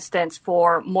for instance,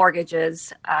 for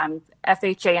mortgages,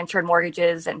 FHA insured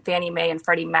mortgages and Fannie Mae and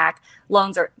Freddie Mac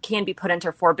loans can be put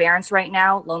into forbearance right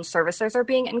now. Loan servicers are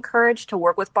being encouraged to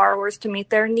work with borrowers to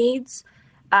meet their needs.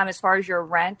 As far as your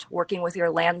rent, working with your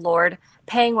landlord,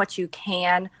 paying what you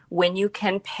can when you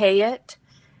can pay it.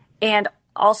 And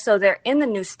also, in the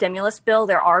new stimulus bill,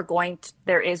 there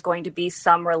is going to be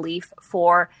some relief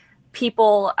for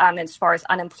people as far as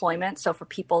unemployment. So for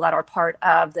people that are part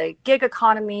of the gig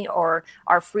economy or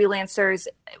are freelancers,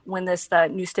 when the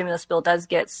new stimulus bill does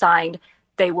get signed,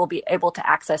 they will be able to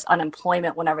access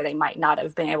unemployment whenever they might not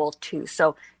have been able to.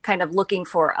 So kind of looking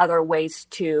for other ways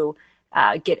to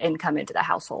get income into the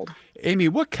household. Amy,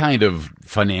 what kind of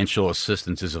financial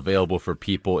assistance is available for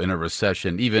people in a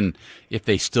recession, even if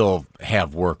they still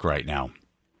have work right now?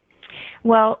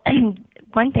 Well,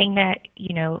 one thing that,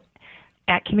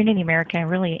 at Community America and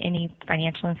really any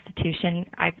financial institution,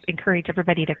 I encourage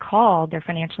everybody to call their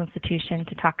financial institution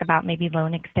to talk about maybe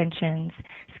loan extensions,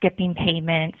 skipping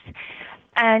payments.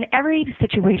 And every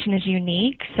situation is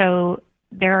unique, so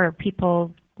there are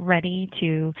people ready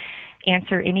to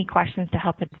answer any questions to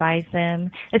help advise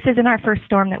them. This isn't our first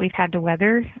storm that we've had to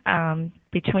weather,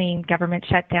 between government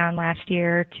shutdown last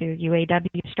year to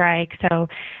UAW strike. So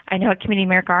I know at Community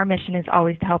America, our mission is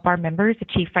always to help our members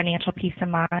achieve financial peace of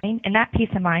mind. And that peace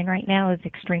of mind right now is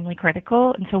extremely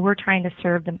critical. And so we're trying to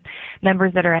serve the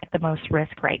members that are at the most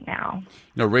risk right now.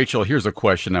 Now, Rachel, here's a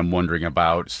question I'm wondering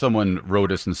about. Someone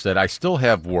wrote us and said, I still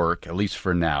have work, at least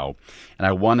for now, and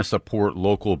I want to support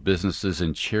local businesses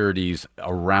and charities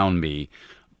around me.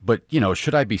 But,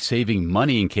 should I be saving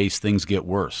money in case things get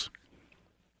worse?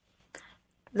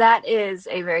 That is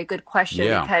a very good question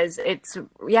because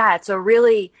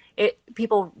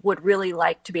people would really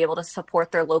like to be able to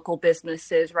support their local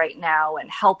businesses right now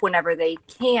and help whenever they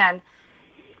can.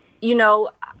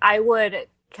 I would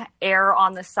err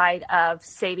on the side of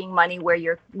saving money where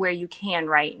you can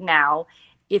right now.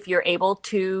 If you're able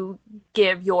to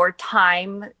give your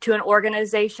time to an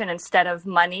organization instead of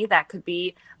money, that could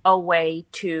be a way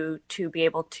to be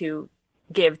able to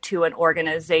give to an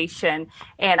organization.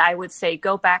 And I would say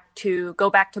go back to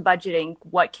budgeting.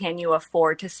 What can you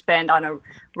afford to spend on a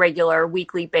regular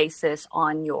weekly basis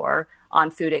on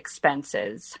food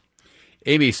expenses?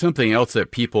 Amy, something else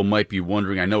that people might be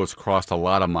wondering, I know it's crossed a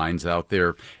lot of minds out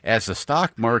there. As the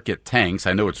stock market tanks,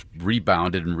 I know it's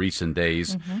rebounded in recent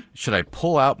days. Mm-hmm. Should I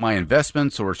pull out my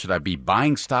investments or should I be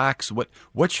buying stocks? What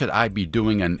should I be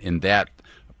doing in that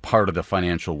part of the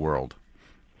financial world?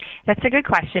 That's a good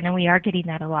question, and we are getting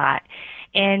that a lot.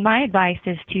 And my advice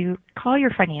is to call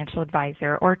your financial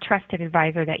advisor or trusted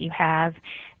advisor that you have.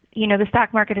 The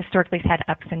stock market historically has had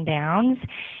ups and downs,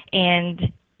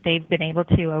 and they've been able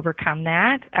to overcome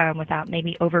that without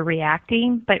maybe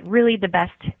overreacting. But really the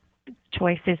best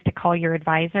choice is to call your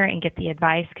advisor and get the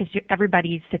advice because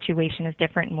everybody's situation is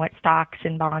different in what stocks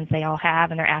and bonds they all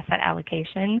have and their asset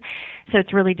allocation. So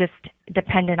it's really just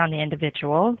dependent on the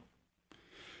individual.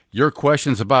 Your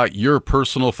questions about your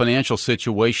personal financial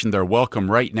situation, they're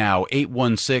welcome right now.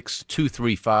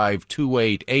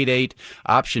 816-235-2888.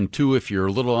 Option 2, if you're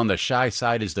a little on the shy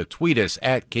side, is to tweet us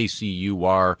at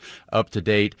KCUR Up to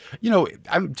Date.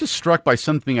 I'm just struck by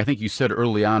something I think you said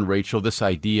early on, Rachel, this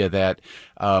idea that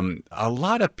a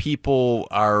lot of people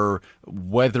are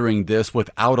weathering this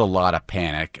without a lot of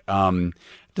panic.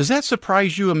 Does that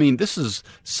surprise you? I mean, this is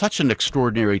such an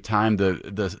extraordinary time.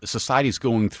 The society's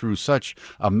going through such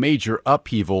a major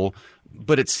upheaval,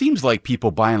 but it seems like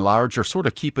people, by and large, are sort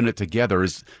of keeping it together.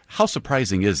 How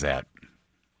surprising is that?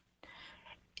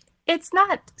 It's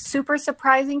not super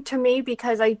surprising to me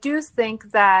because I do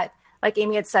think that, like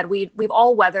Amy had said, we've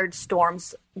all weathered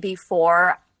storms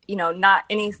before, not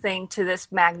anything to this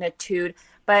magnitude.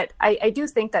 But I do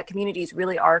think that communities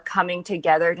really are coming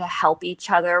together to help each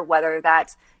other, whether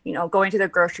that's, going to the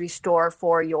grocery store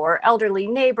for your elderly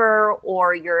neighbor,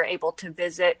 or you're able to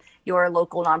visit your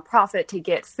local nonprofit to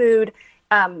get food.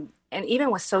 And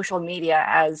even with social media,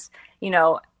 as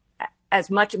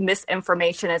much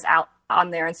misinformation is out on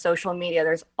there in social media,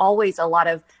 there's always a lot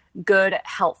of good,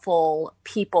 helpful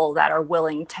people that are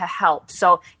willing to help.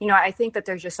 So, I think that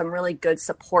there's just some really good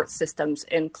support systems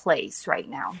in place right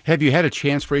now. Have you had a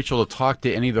chance, Rachel, to talk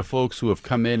to any of the folks who have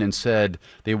come in and said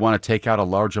they want to take out a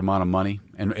large amount of money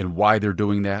and why they're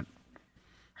doing that?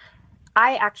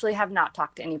 I actually have not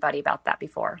talked to anybody about that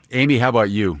before. Amy, how about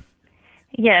you?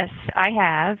 Yes, I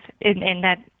have, and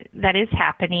that is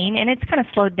happening, and it's kind of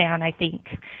slowed down, I think,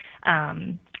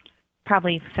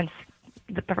 probably since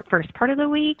the first part of the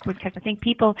week, because I think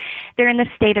people, they're in this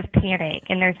state of panic,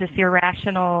 and there's this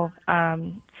irrational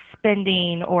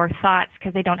spending or thoughts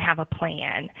because they don't have a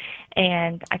plan.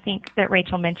 And I think that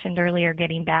Rachel mentioned earlier,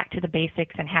 getting back to the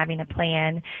basics and having a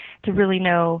plan to really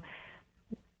know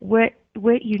what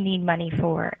you need money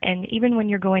for. And even when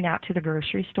you're going out to the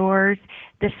grocery stores,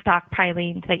 the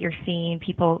stockpiling that you're seeing,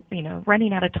 people,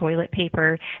 running out of toilet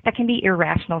paper, that can be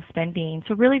irrational spending.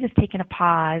 So really just taking a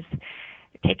pause,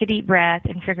 take a deep breath,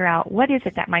 and figure out what is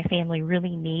it that my family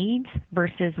really needs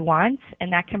versus wants.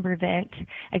 And that can prevent,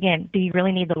 again, do you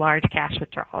really need the large cash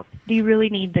withdrawals? Do you really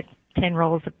need the 10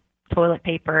 rolls of toilet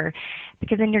paper?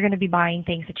 Because then you're going to be buying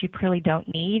things that you really don't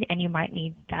need, and you might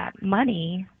need that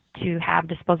money to have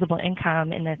disposable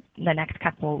income in the next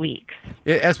couple of weeks.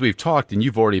 As we've talked, and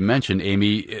you've already mentioned,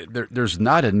 Amy, there's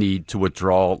not a need to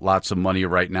withdraw lots of money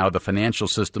right now. The financial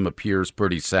system appears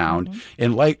pretty sound. Mm-hmm.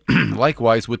 And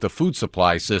likewise with the food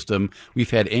supply system,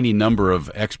 we've had any number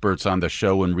of experts on the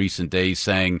show in recent days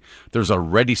saying there's a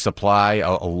ready supply,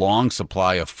 a long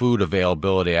supply of food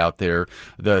availability out there.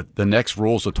 The next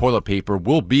rolls of toilet paper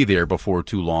will be there before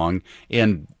too long.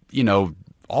 And,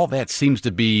 all that seems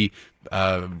to be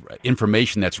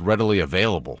information that's readily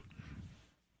available.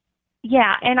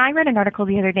 Yeah, and I read an article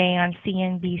the other day on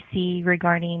CNBC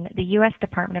regarding the U.S.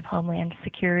 Department of Homeland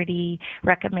Security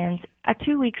recommends a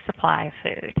 2-week supply of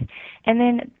food. And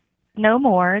then no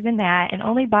more than that, and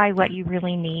only buy what you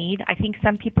really need. I think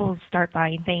some people start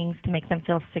buying things to make them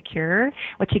feel secure,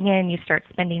 which again, you start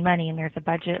spending money and there's a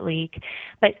budget leak.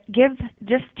 But give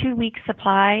just 2 weeks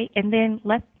supply, and then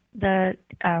let the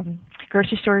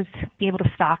grocery stores be able to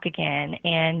stock again,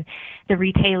 and the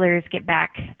retailers get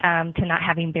back to not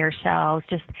having bare shelves,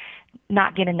 just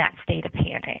not get in that state of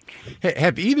panic.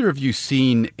 Have either of you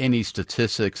seen any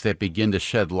statistics that begin to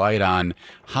shed light on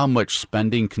how much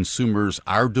spending consumers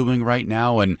are doing right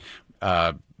now, and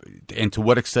to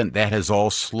what extent that has all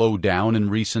slowed down in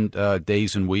recent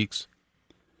days and weeks?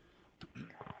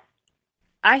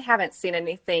 I haven't seen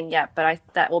anything yet, but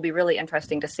that will be really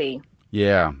interesting to see.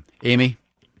 Yeah. Amy?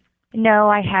 No,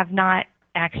 I have not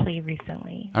actually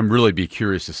recently. I'm really be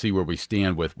curious to see where we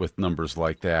stand with numbers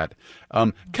like that.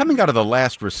 Coming out of the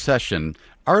last recession,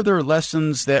 are there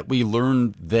lessons that we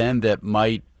learned then that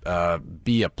might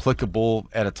be applicable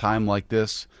at a time like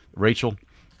this? Rachel?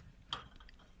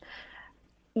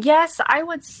 Yes, I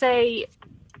would say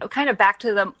kind of back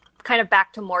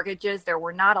to mortgages. There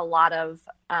were not a lot of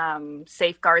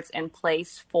safeguards in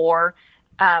place for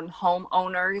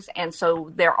homeowners, and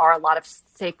so there are a lot of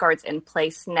safeguards in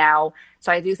place now.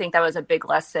 So I do think that was a big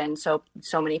lesson. So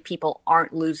many people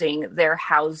aren't losing their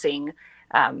housing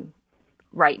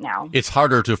right now. It's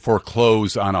harder to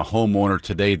foreclose on a homeowner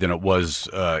today than it was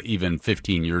even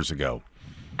 15 years ago.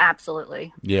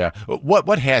 Absolutely. Yeah.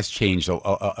 What has changed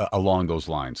along those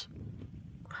lines?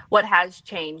 What has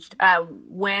changed?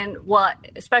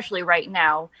 Especially right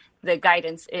now, the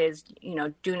guidance is,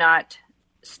 do not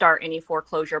start any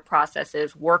foreclosure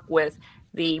processes, work with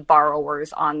the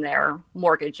borrowers on their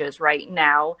mortgages right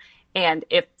now. And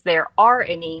if there are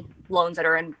any loans that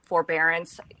are in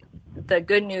forbearance, the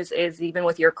good news is even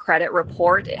with your credit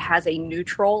report, it has a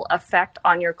neutral effect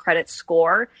on your credit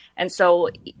score. And so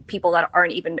people that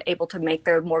aren't even able to make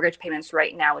their mortgage payments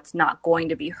right now, it's not going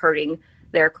to be hurting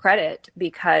their credit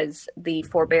because the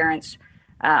forbearance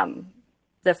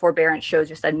shows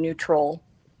just a neutral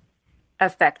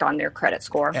effect on their credit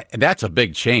score. And that's a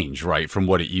big change, right, from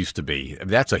what it used to be.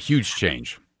 That's a huge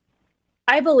change.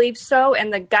 I believe so.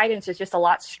 And the guidance is just a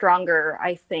lot stronger,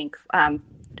 I think,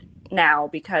 now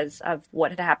because of what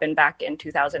had happened back in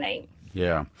 2008.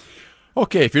 Yeah.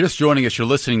 Okay, if you're just joining us, you're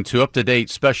listening to up-to-date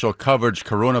special coverage,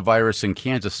 Coronavirus in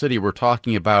Kansas City. We're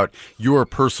talking about your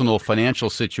personal financial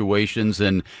situations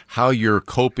and how you're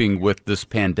coping with this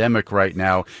pandemic right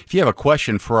now. If you have a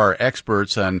question for our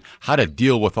experts on how to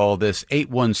deal with all this,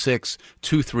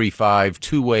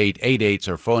 816-235-2888 is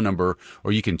our phone number,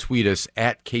 or you can tweet us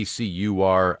at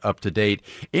KCUR Up-to-Date.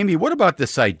 Amy, what about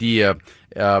this idea,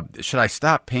 should I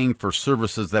stop paying for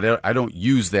services that I don't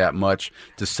use that much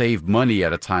to save money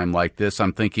at a time like this?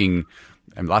 I'm thinking,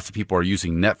 and lots of people are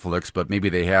using Netflix, but maybe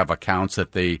they have accounts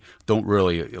that they don't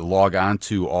really log on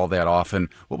to all that often.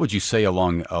 What would you say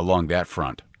along that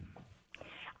front?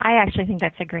 I actually think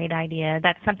that's a great idea.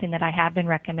 That's something that I have been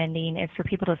recommending, is for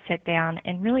people to sit down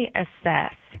and really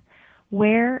assess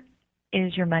where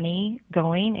is your money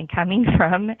going and coming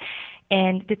from,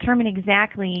 and determine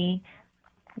exactly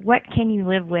what can you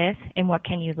live with and what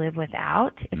can you live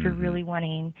without if you're really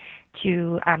wanting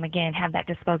to, again, have that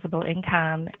disposable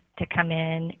income to come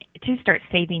in to start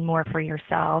saving more for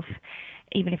yourself,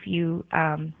 even if you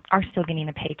are still getting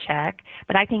a paycheck.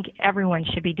 But I think everyone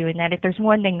should be doing that. If there's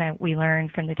one thing that we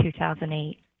learned from the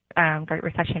 2008 Great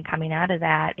Recession coming out of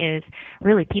that, is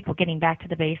really people getting back to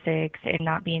the basics and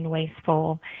not being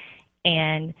wasteful.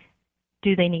 And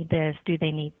do they need this? Do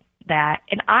they need that?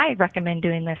 And I recommend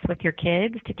doing this with your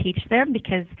kids to teach them,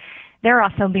 because they're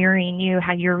also mirroring you,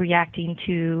 how you're reacting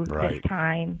to this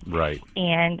time. Right.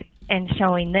 And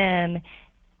showing them,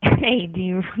 hey, do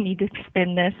you need to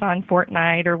spend this on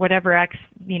Fortnite or whatever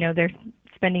they're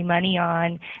spending money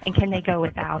on, and can they go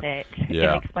without it?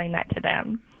 Yeah. And explain that to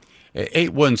them.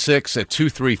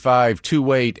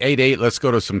 816-235-2888. Let's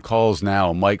go to some calls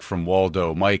now. Mike from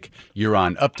Waldo. Mike, you're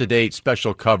on Up-to-Date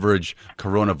special coverage,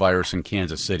 Coronavirus in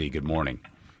Kansas City. Good morning.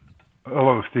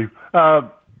 Hello, Steve. I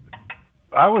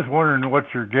was wondering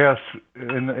what your guests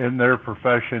in their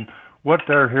profession, what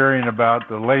they're hearing about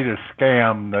the latest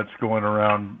scam that's going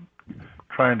around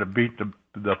trying to beat the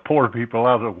poor people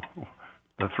out of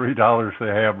the $3 they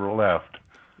have left.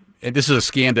 And this is a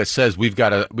scam that says we've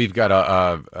got a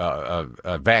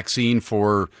vaccine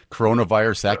for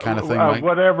coronavirus, that kind of thing, Mike?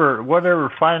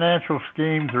 Whatever financial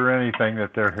schemes or anything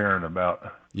that they're hearing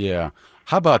about. Yeah.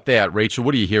 How about that, Rachel?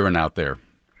 What are you hearing out there?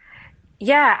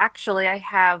 Yeah, actually, I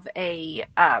have a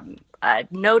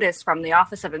notice from the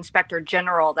Office of Inspector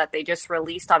General that they just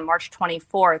released on March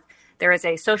 24th. There is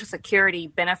a Social Security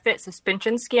benefit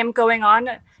suspension scam going on.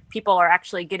 People are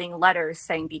actually getting letters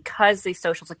saying because the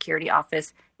Social Security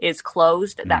office is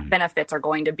closed, that benefits are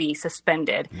going to be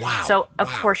suspended. Wow. So, of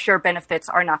course, your benefits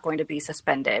are not going to be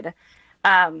suspended.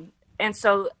 And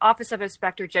so Office of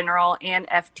Inspector General and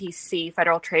FTC,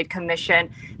 Federal Trade Commission,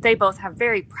 they both have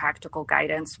very practical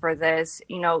guidance for this.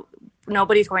 You know,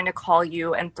 nobody's going to call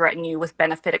you and threaten you with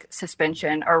benefit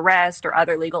suspension, arrest, or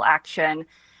other legal action.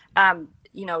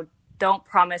 Don't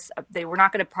promise, they were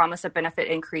not going to promise a benefit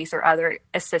increase or other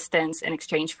assistance in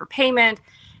exchange for payment.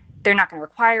 They're not going to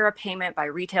require a payment by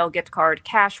retail, gift card,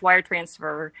 cash, wire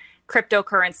transfer,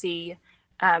 cryptocurrency,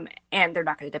 and they're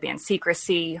not going to demand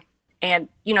secrecy. And,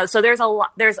 so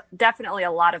there's definitely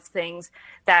a lot of things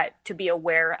that to be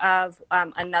aware of.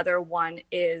 Another one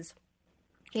is,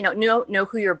 know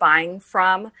who you're buying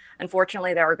from.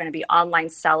 Unfortunately, there are going to be online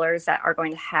sellers that are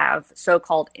going to have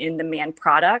so-called in-demand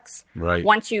products. Right.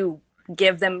 Once you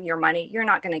give them your money, you're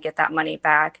not going to get that money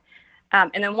back.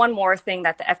 And then one more thing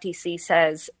that the FTC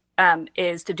says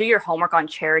is to do your homework on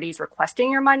charities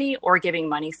requesting your money or giving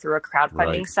money through a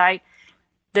crowdfunding site.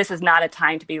 This is not a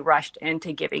time to be rushed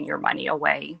into giving your money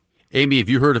away. Amy, have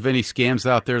you heard of any scams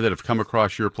out there that have come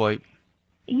across your plate?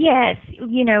 Yes.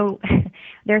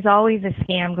 There's always a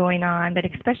scam going on, but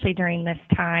especially during this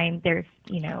time, there's,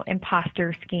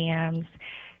 imposter scams,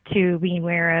 to be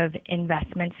aware of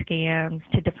investment scams,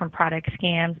 to different product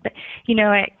scams. But,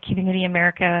 at Community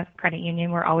America Credit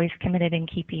Union, we're always committed in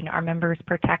keeping our members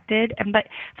protected. But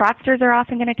fraudsters are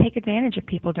often going to take advantage of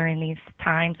people during these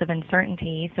times of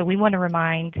uncertainty. So we want to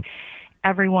remind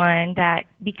everyone that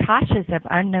be cautious of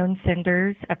unknown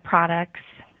senders of products,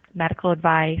 medical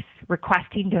advice,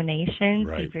 requesting donations.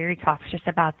 Right. Be very cautious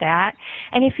about that.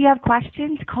 And if you have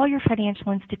questions, call your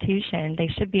financial institution. They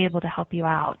should be able to help you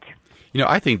out.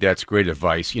 I think that's great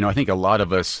advice. I think a lot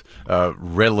of us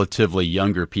relatively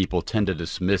younger people tend to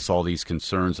dismiss all these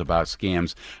concerns about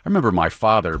scams. I remember my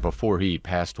father, before he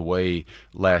passed away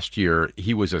last year,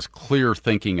 he was as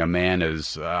clear-thinking a man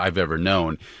as I've ever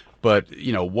known. But,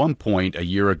 one point a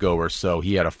year ago or so,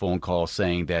 he had a phone call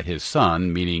saying that his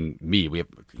son, meaning me,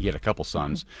 he had a couple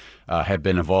sons, had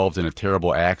been involved in a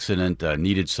terrible accident,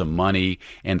 needed some money,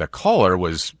 and the caller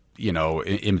was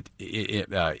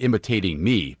imitating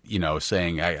me,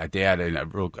 saying, Dad,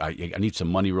 I need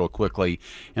some money real quickly.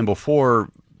 And before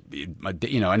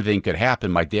anything could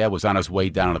happen, my dad was on his way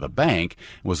down to the bank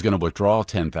and was going to withdraw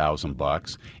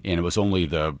 $10,000, and it was only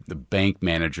the bank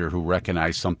manager who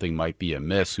recognized something might be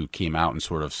amiss who came out and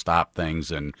sort of stopped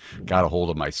things and got a hold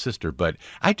of my sister. But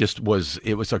it was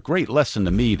a great lesson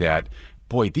to me that,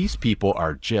 boy, these people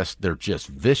they're just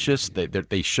vicious.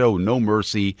 They show no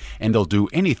mercy, and they'll do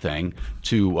anything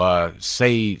to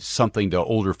say something to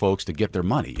older folks to get their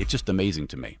money. It's just amazing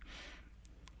to me.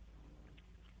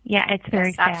 Yeah, it's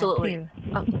very sad, absolutely. too.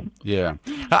 Oh. Yeah.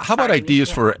 How about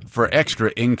ideas for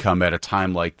extra income at a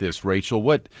time like this, Rachel?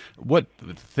 What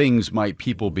things might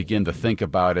people begin to think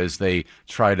about as they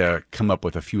try to come up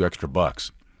with a few extra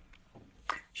bucks?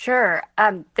 Sure.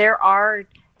 There are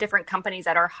different companies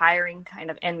that are hiring kind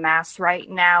of en masse right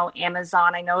now.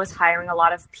 Amazon, I know, is hiring a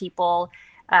lot of people.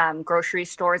 Grocery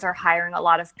stores are hiring a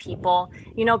lot of people.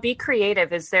 Be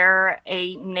creative. Is there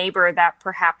a neighbor that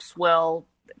perhaps will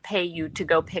pay you to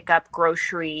go pick up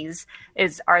groceries?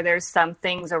 Are there some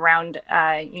things around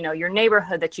your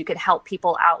neighborhood that you could help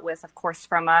people out with, of course,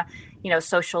 from a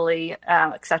socially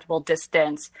acceptable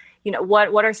distance?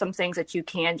 What are some things that you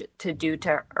can do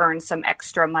to earn some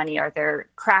extra money? Are there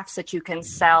crafts that you can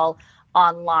sell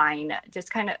online?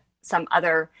 Just kind of some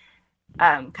other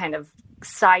kind of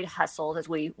side hustles, as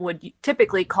we would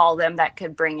typically call them, that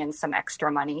could bring in some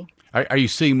extra money. Are you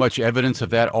seeing much evidence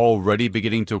of that already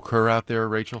beginning to occur out there,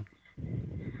 Rachel?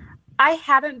 I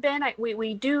haven't been.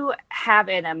 We do have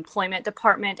an employment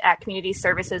department at Community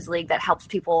Services League that helps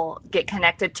people get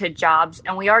connected to jobs,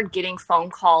 and we are getting phone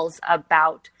calls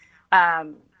about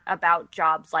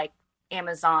jobs like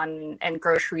Amazon and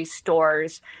grocery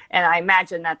stores. And I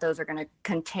imagine that those are going to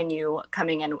continue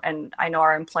coming in. And I know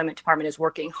our employment department is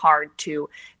working hard to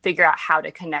figure out how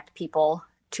to connect people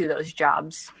to those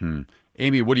jobs.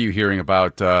 Amy, what are you hearing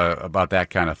about that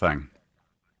kind of thing?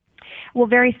 Well,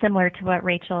 very similar to what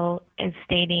Rachel is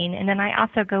stating. And then I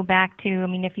also go back to,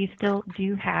 if you still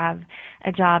do have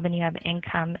a job and you have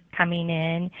income coming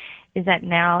in, is that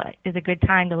now is a good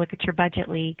time to look at your budget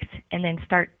leaks and then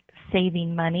start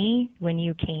saving money when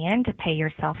you can to pay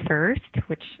yourself first,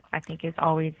 which I think is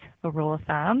always a rule of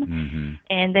thumb. Mm-hmm.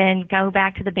 And then go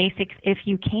back to the basics if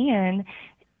you can.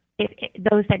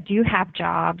 Those that do have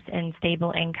jobs and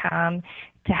stable income,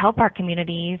 to help our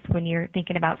communities when you're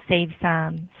thinking about save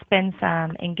some, spend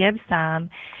some, and give some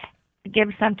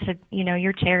to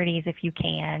your charities if you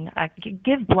can.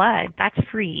 Give blood, that's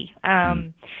free.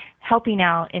 Helping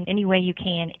out in any way you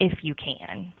can if you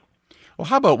can. Well,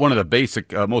 how about one of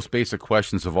the most basic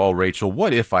questions of all, Rachel?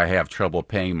 What if I have trouble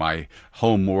paying my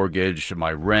home mortgage,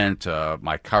 my rent,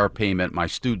 my car payment, my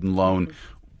student loan?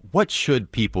 What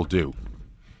should people do?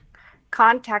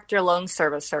 Contact your loan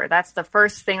servicer. That's the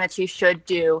first thing that you should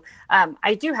do.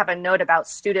 I do have a note about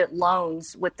student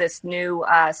loans with this new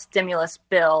stimulus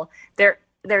bill.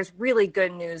 There's really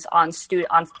good news on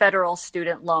federal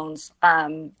student loans,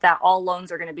 that all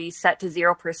loans are going to be set to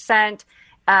 0%.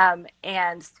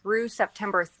 And through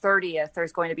September 30th,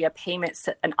 there's going to be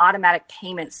an automatic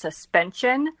payment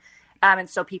suspension. And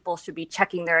so people should be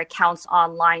checking their accounts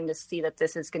online to see that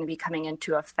this is going to be coming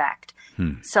into effect.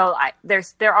 So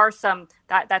there are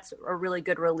that's a really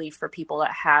good relief for people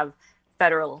that have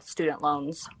federal student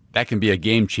loans. That can be a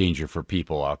game changer for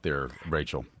people out there,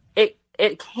 Rachel.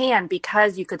 It can,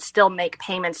 because you could still make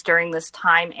payments during this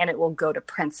time, and it will go to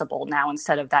principal now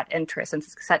instead of that interest, and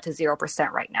it's set to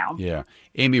 0% right now. Yeah.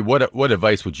 Amy, what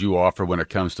advice would you offer when it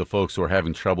comes to folks who are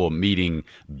having trouble meeting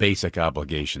basic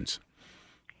obligations?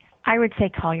 I would say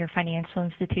call your financial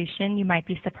institution. You might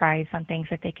be surprised on things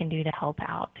that they can do to help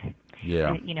out.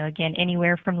 Yeah. Again,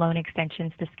 anywhere from loan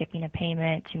extensions to skipping a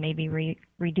payment to maybe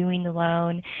redoing the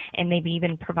loan, and maybe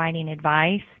even providing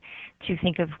advice to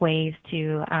think of ways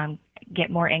to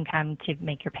get more income to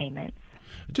make your payments.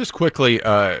 Just quickly,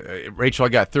 Rachel, I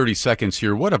got 30 seconds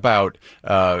here. What about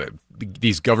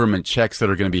these government checks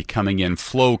that are going to be coming in?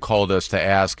 Flo called us to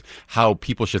ask how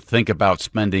people should think about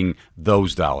spending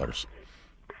those dollars.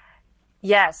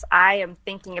 Yes, I am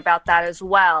thinking about that as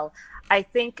well. I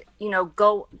think,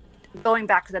 going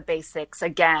back to the basics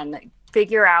again,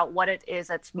 figure out what it is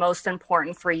that's most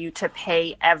important for you to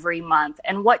pay every month,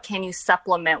 and what can you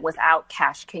supplement without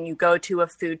cash. Can you go to a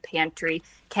food pantry?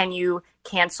 Can you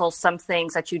cancel some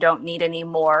things that you don't need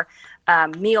anymore?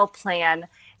 Meal plan,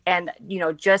 and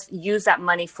just use that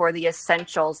money for the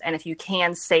essentials, and if you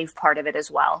can, save part of it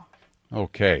as well.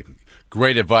 Okay.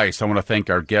 Great advice. I want to thank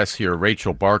our guests here,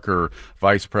 Rachel Barker,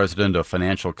 Vice President of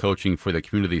Financial Coaching for the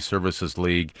Community Services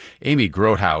League. Amy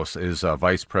Grothaus is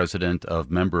Vice President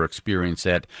of Member Experience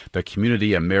at the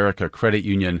Community America Credit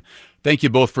Union. Thank you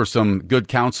both for some good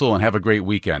counsel, and have a great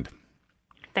weekend.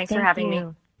 Thanks for having me.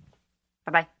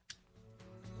 Bye-bye.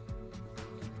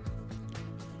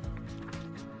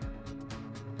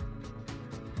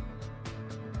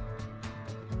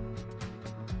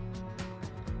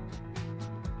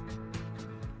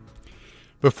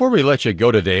 Before we let you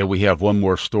go today, we have one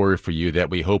more story for you that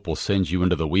we hope will send you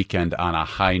into the weekend on a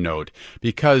high note.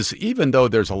 Because even though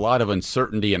there's a lot of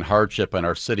uncertainty and hardship in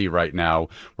our city right now,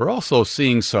 we're also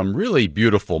seeing some really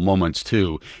beautiful moments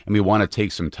too, and we want to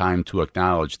take some time to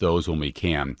acknowledge those when we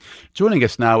can. Joining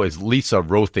us now is Lisa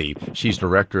Rothy. She's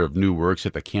Director of New Works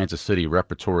at the Kansas City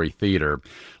Repertory Theater.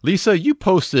 Lisa, you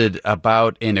posted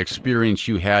about an experience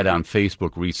you had on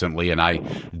Facebook recently, and I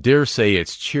dare say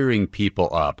it's cheering people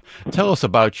up. Tell us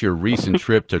about your recent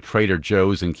trip to Trader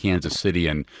Joe's in Kansas City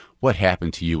and what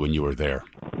happened to you when you were there.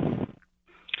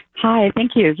 Hi,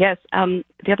 thank you. Yes, the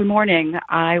other morning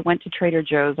I went to Trader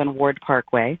Joe's on Ward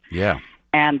Parkway. Yeah.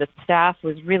 And the staff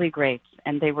was really great,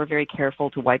 and they were very careful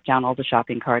to wipe down all the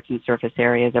shopping carts and surface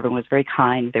areas. Everyone was very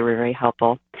kind. They were very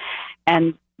helpful.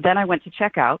 And then I went to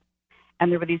check out,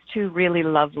 and there were these two really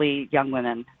lovely young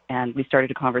women, and we started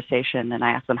a conversation, and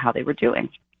I asked them how they were doing.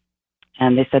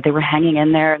 And they said they were hanging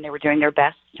in there and they were doing their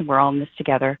best, and we're all in this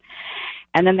together.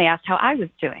 And then they asked how I was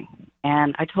doing.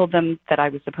 And I told them that I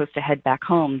was supposed to head back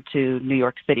home to New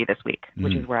York City this week,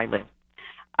 which is where I live.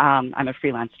 I'm a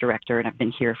freelance director, and I've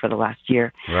been here for the last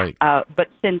year. Right. But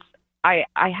since I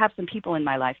have some people in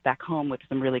my life back home with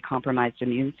some really compromised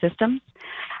immune systems,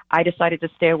 I decided to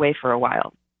stay away for a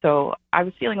while. So I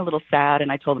was feeling a little sad,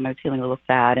 and I told them I was feeling a little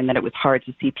sad, and that it was hard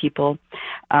to see people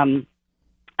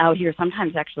out here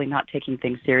sometimes actually not taking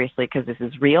things seriously because this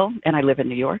is real, and I live in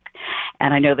New York,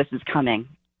 and I know this is coming.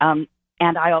 And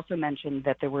I also mentioned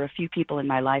that there were a few people in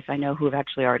my life I know who have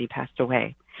actually already passed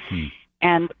away.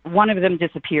 And one of them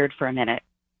disappeared for a minute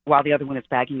while the other one was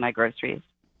bagging my groceries.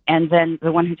 And then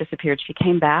the one who disappeared, she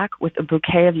came back with a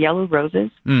bouquet of yellow roses,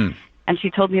 and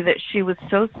she told me that she was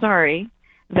so sorry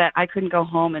that I couldn't go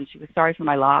home, and she was sorry for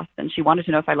my loss, and she wanted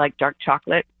to know if I liked dark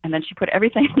chocolate, and then she put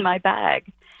everything in my bag.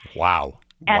 Wow.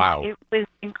 And wow. It was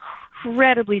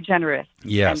incredibly generous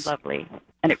and lovely.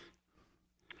 And it's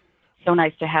so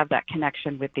nice to have that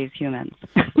connection with these humans.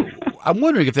 I'm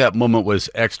wondering if that moment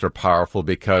was extra powerful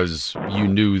because you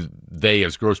knew they,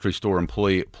 as grocery store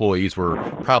employees, were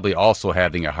probably also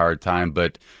having a hard time,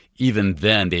 but even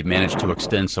then they managed to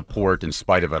extend support in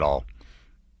spite of it all.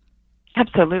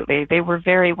 Absolutely. They were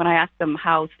when I asked them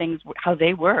how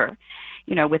they were,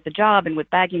 with the job and with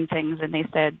bagging things, and they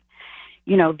said,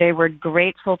 they were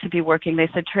grateful to be working. They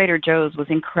said Trader Joe's was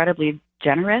incredibly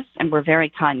generous, and we're very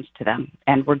kind to them,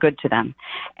 and we're good to them.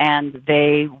 And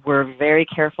they were very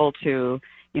careful to,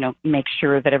 make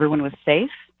sure that everyone was safe,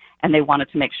 and they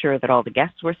wanted to make sure that all the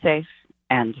guests were safe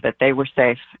and that they were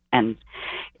safe. And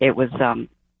it was,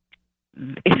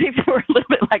 they were a little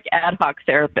bit like ad hoc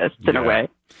therapists in a way.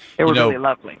 They were really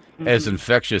lovely. As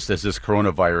infectious as this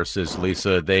coronavirus is,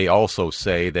 Lisa, they also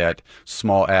say that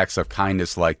small acts of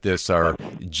kindness like this are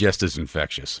just as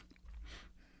infectious.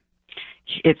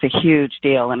 It's a huge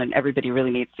deal, and everybody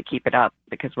really needs to keep it up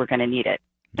because we're going to need it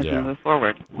as we move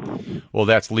forward. Well,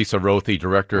 that's Lisa Rothy,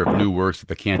 Director of New Works at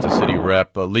the Kansas City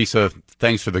Rep. Lisa,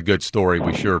 thanks for the good story.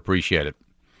 We sure appreciate it.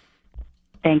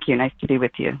 Thank you. Nice to be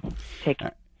with you. Take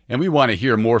care. And we want to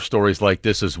hear more stories like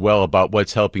this as well about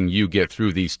what's helping you get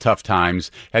through these tough times.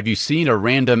 Have you seen a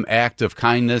random act of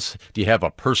kindness? Do you have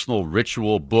a personal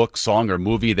ritual, book, song, or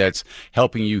movie that's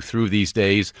helping you through these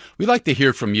days? We'd like to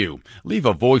hear from you. Leave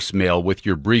a voicemail with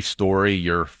your brief story,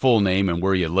 your full name, and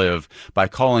where you live by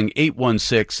calling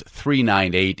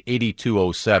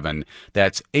 816-398-8207.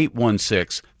 That's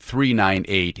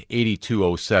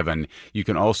 816-398-8207. You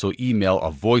can also email a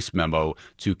voice memo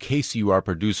to KCUR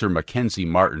producer Mackenzie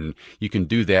Martin. You can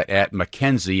do that at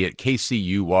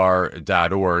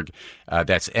Mackenzie@kcur.org.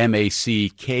 That's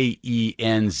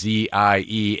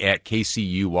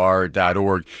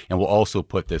MACKENZIE@kcur.org. And we'll also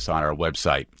put this on our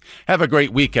website. Have a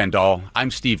great weekend, all. I'm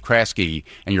Steve Kraske,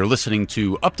 and you're listening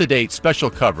to up-to-date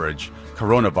special coverage,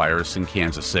 Coronavirus in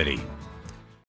Kansas City.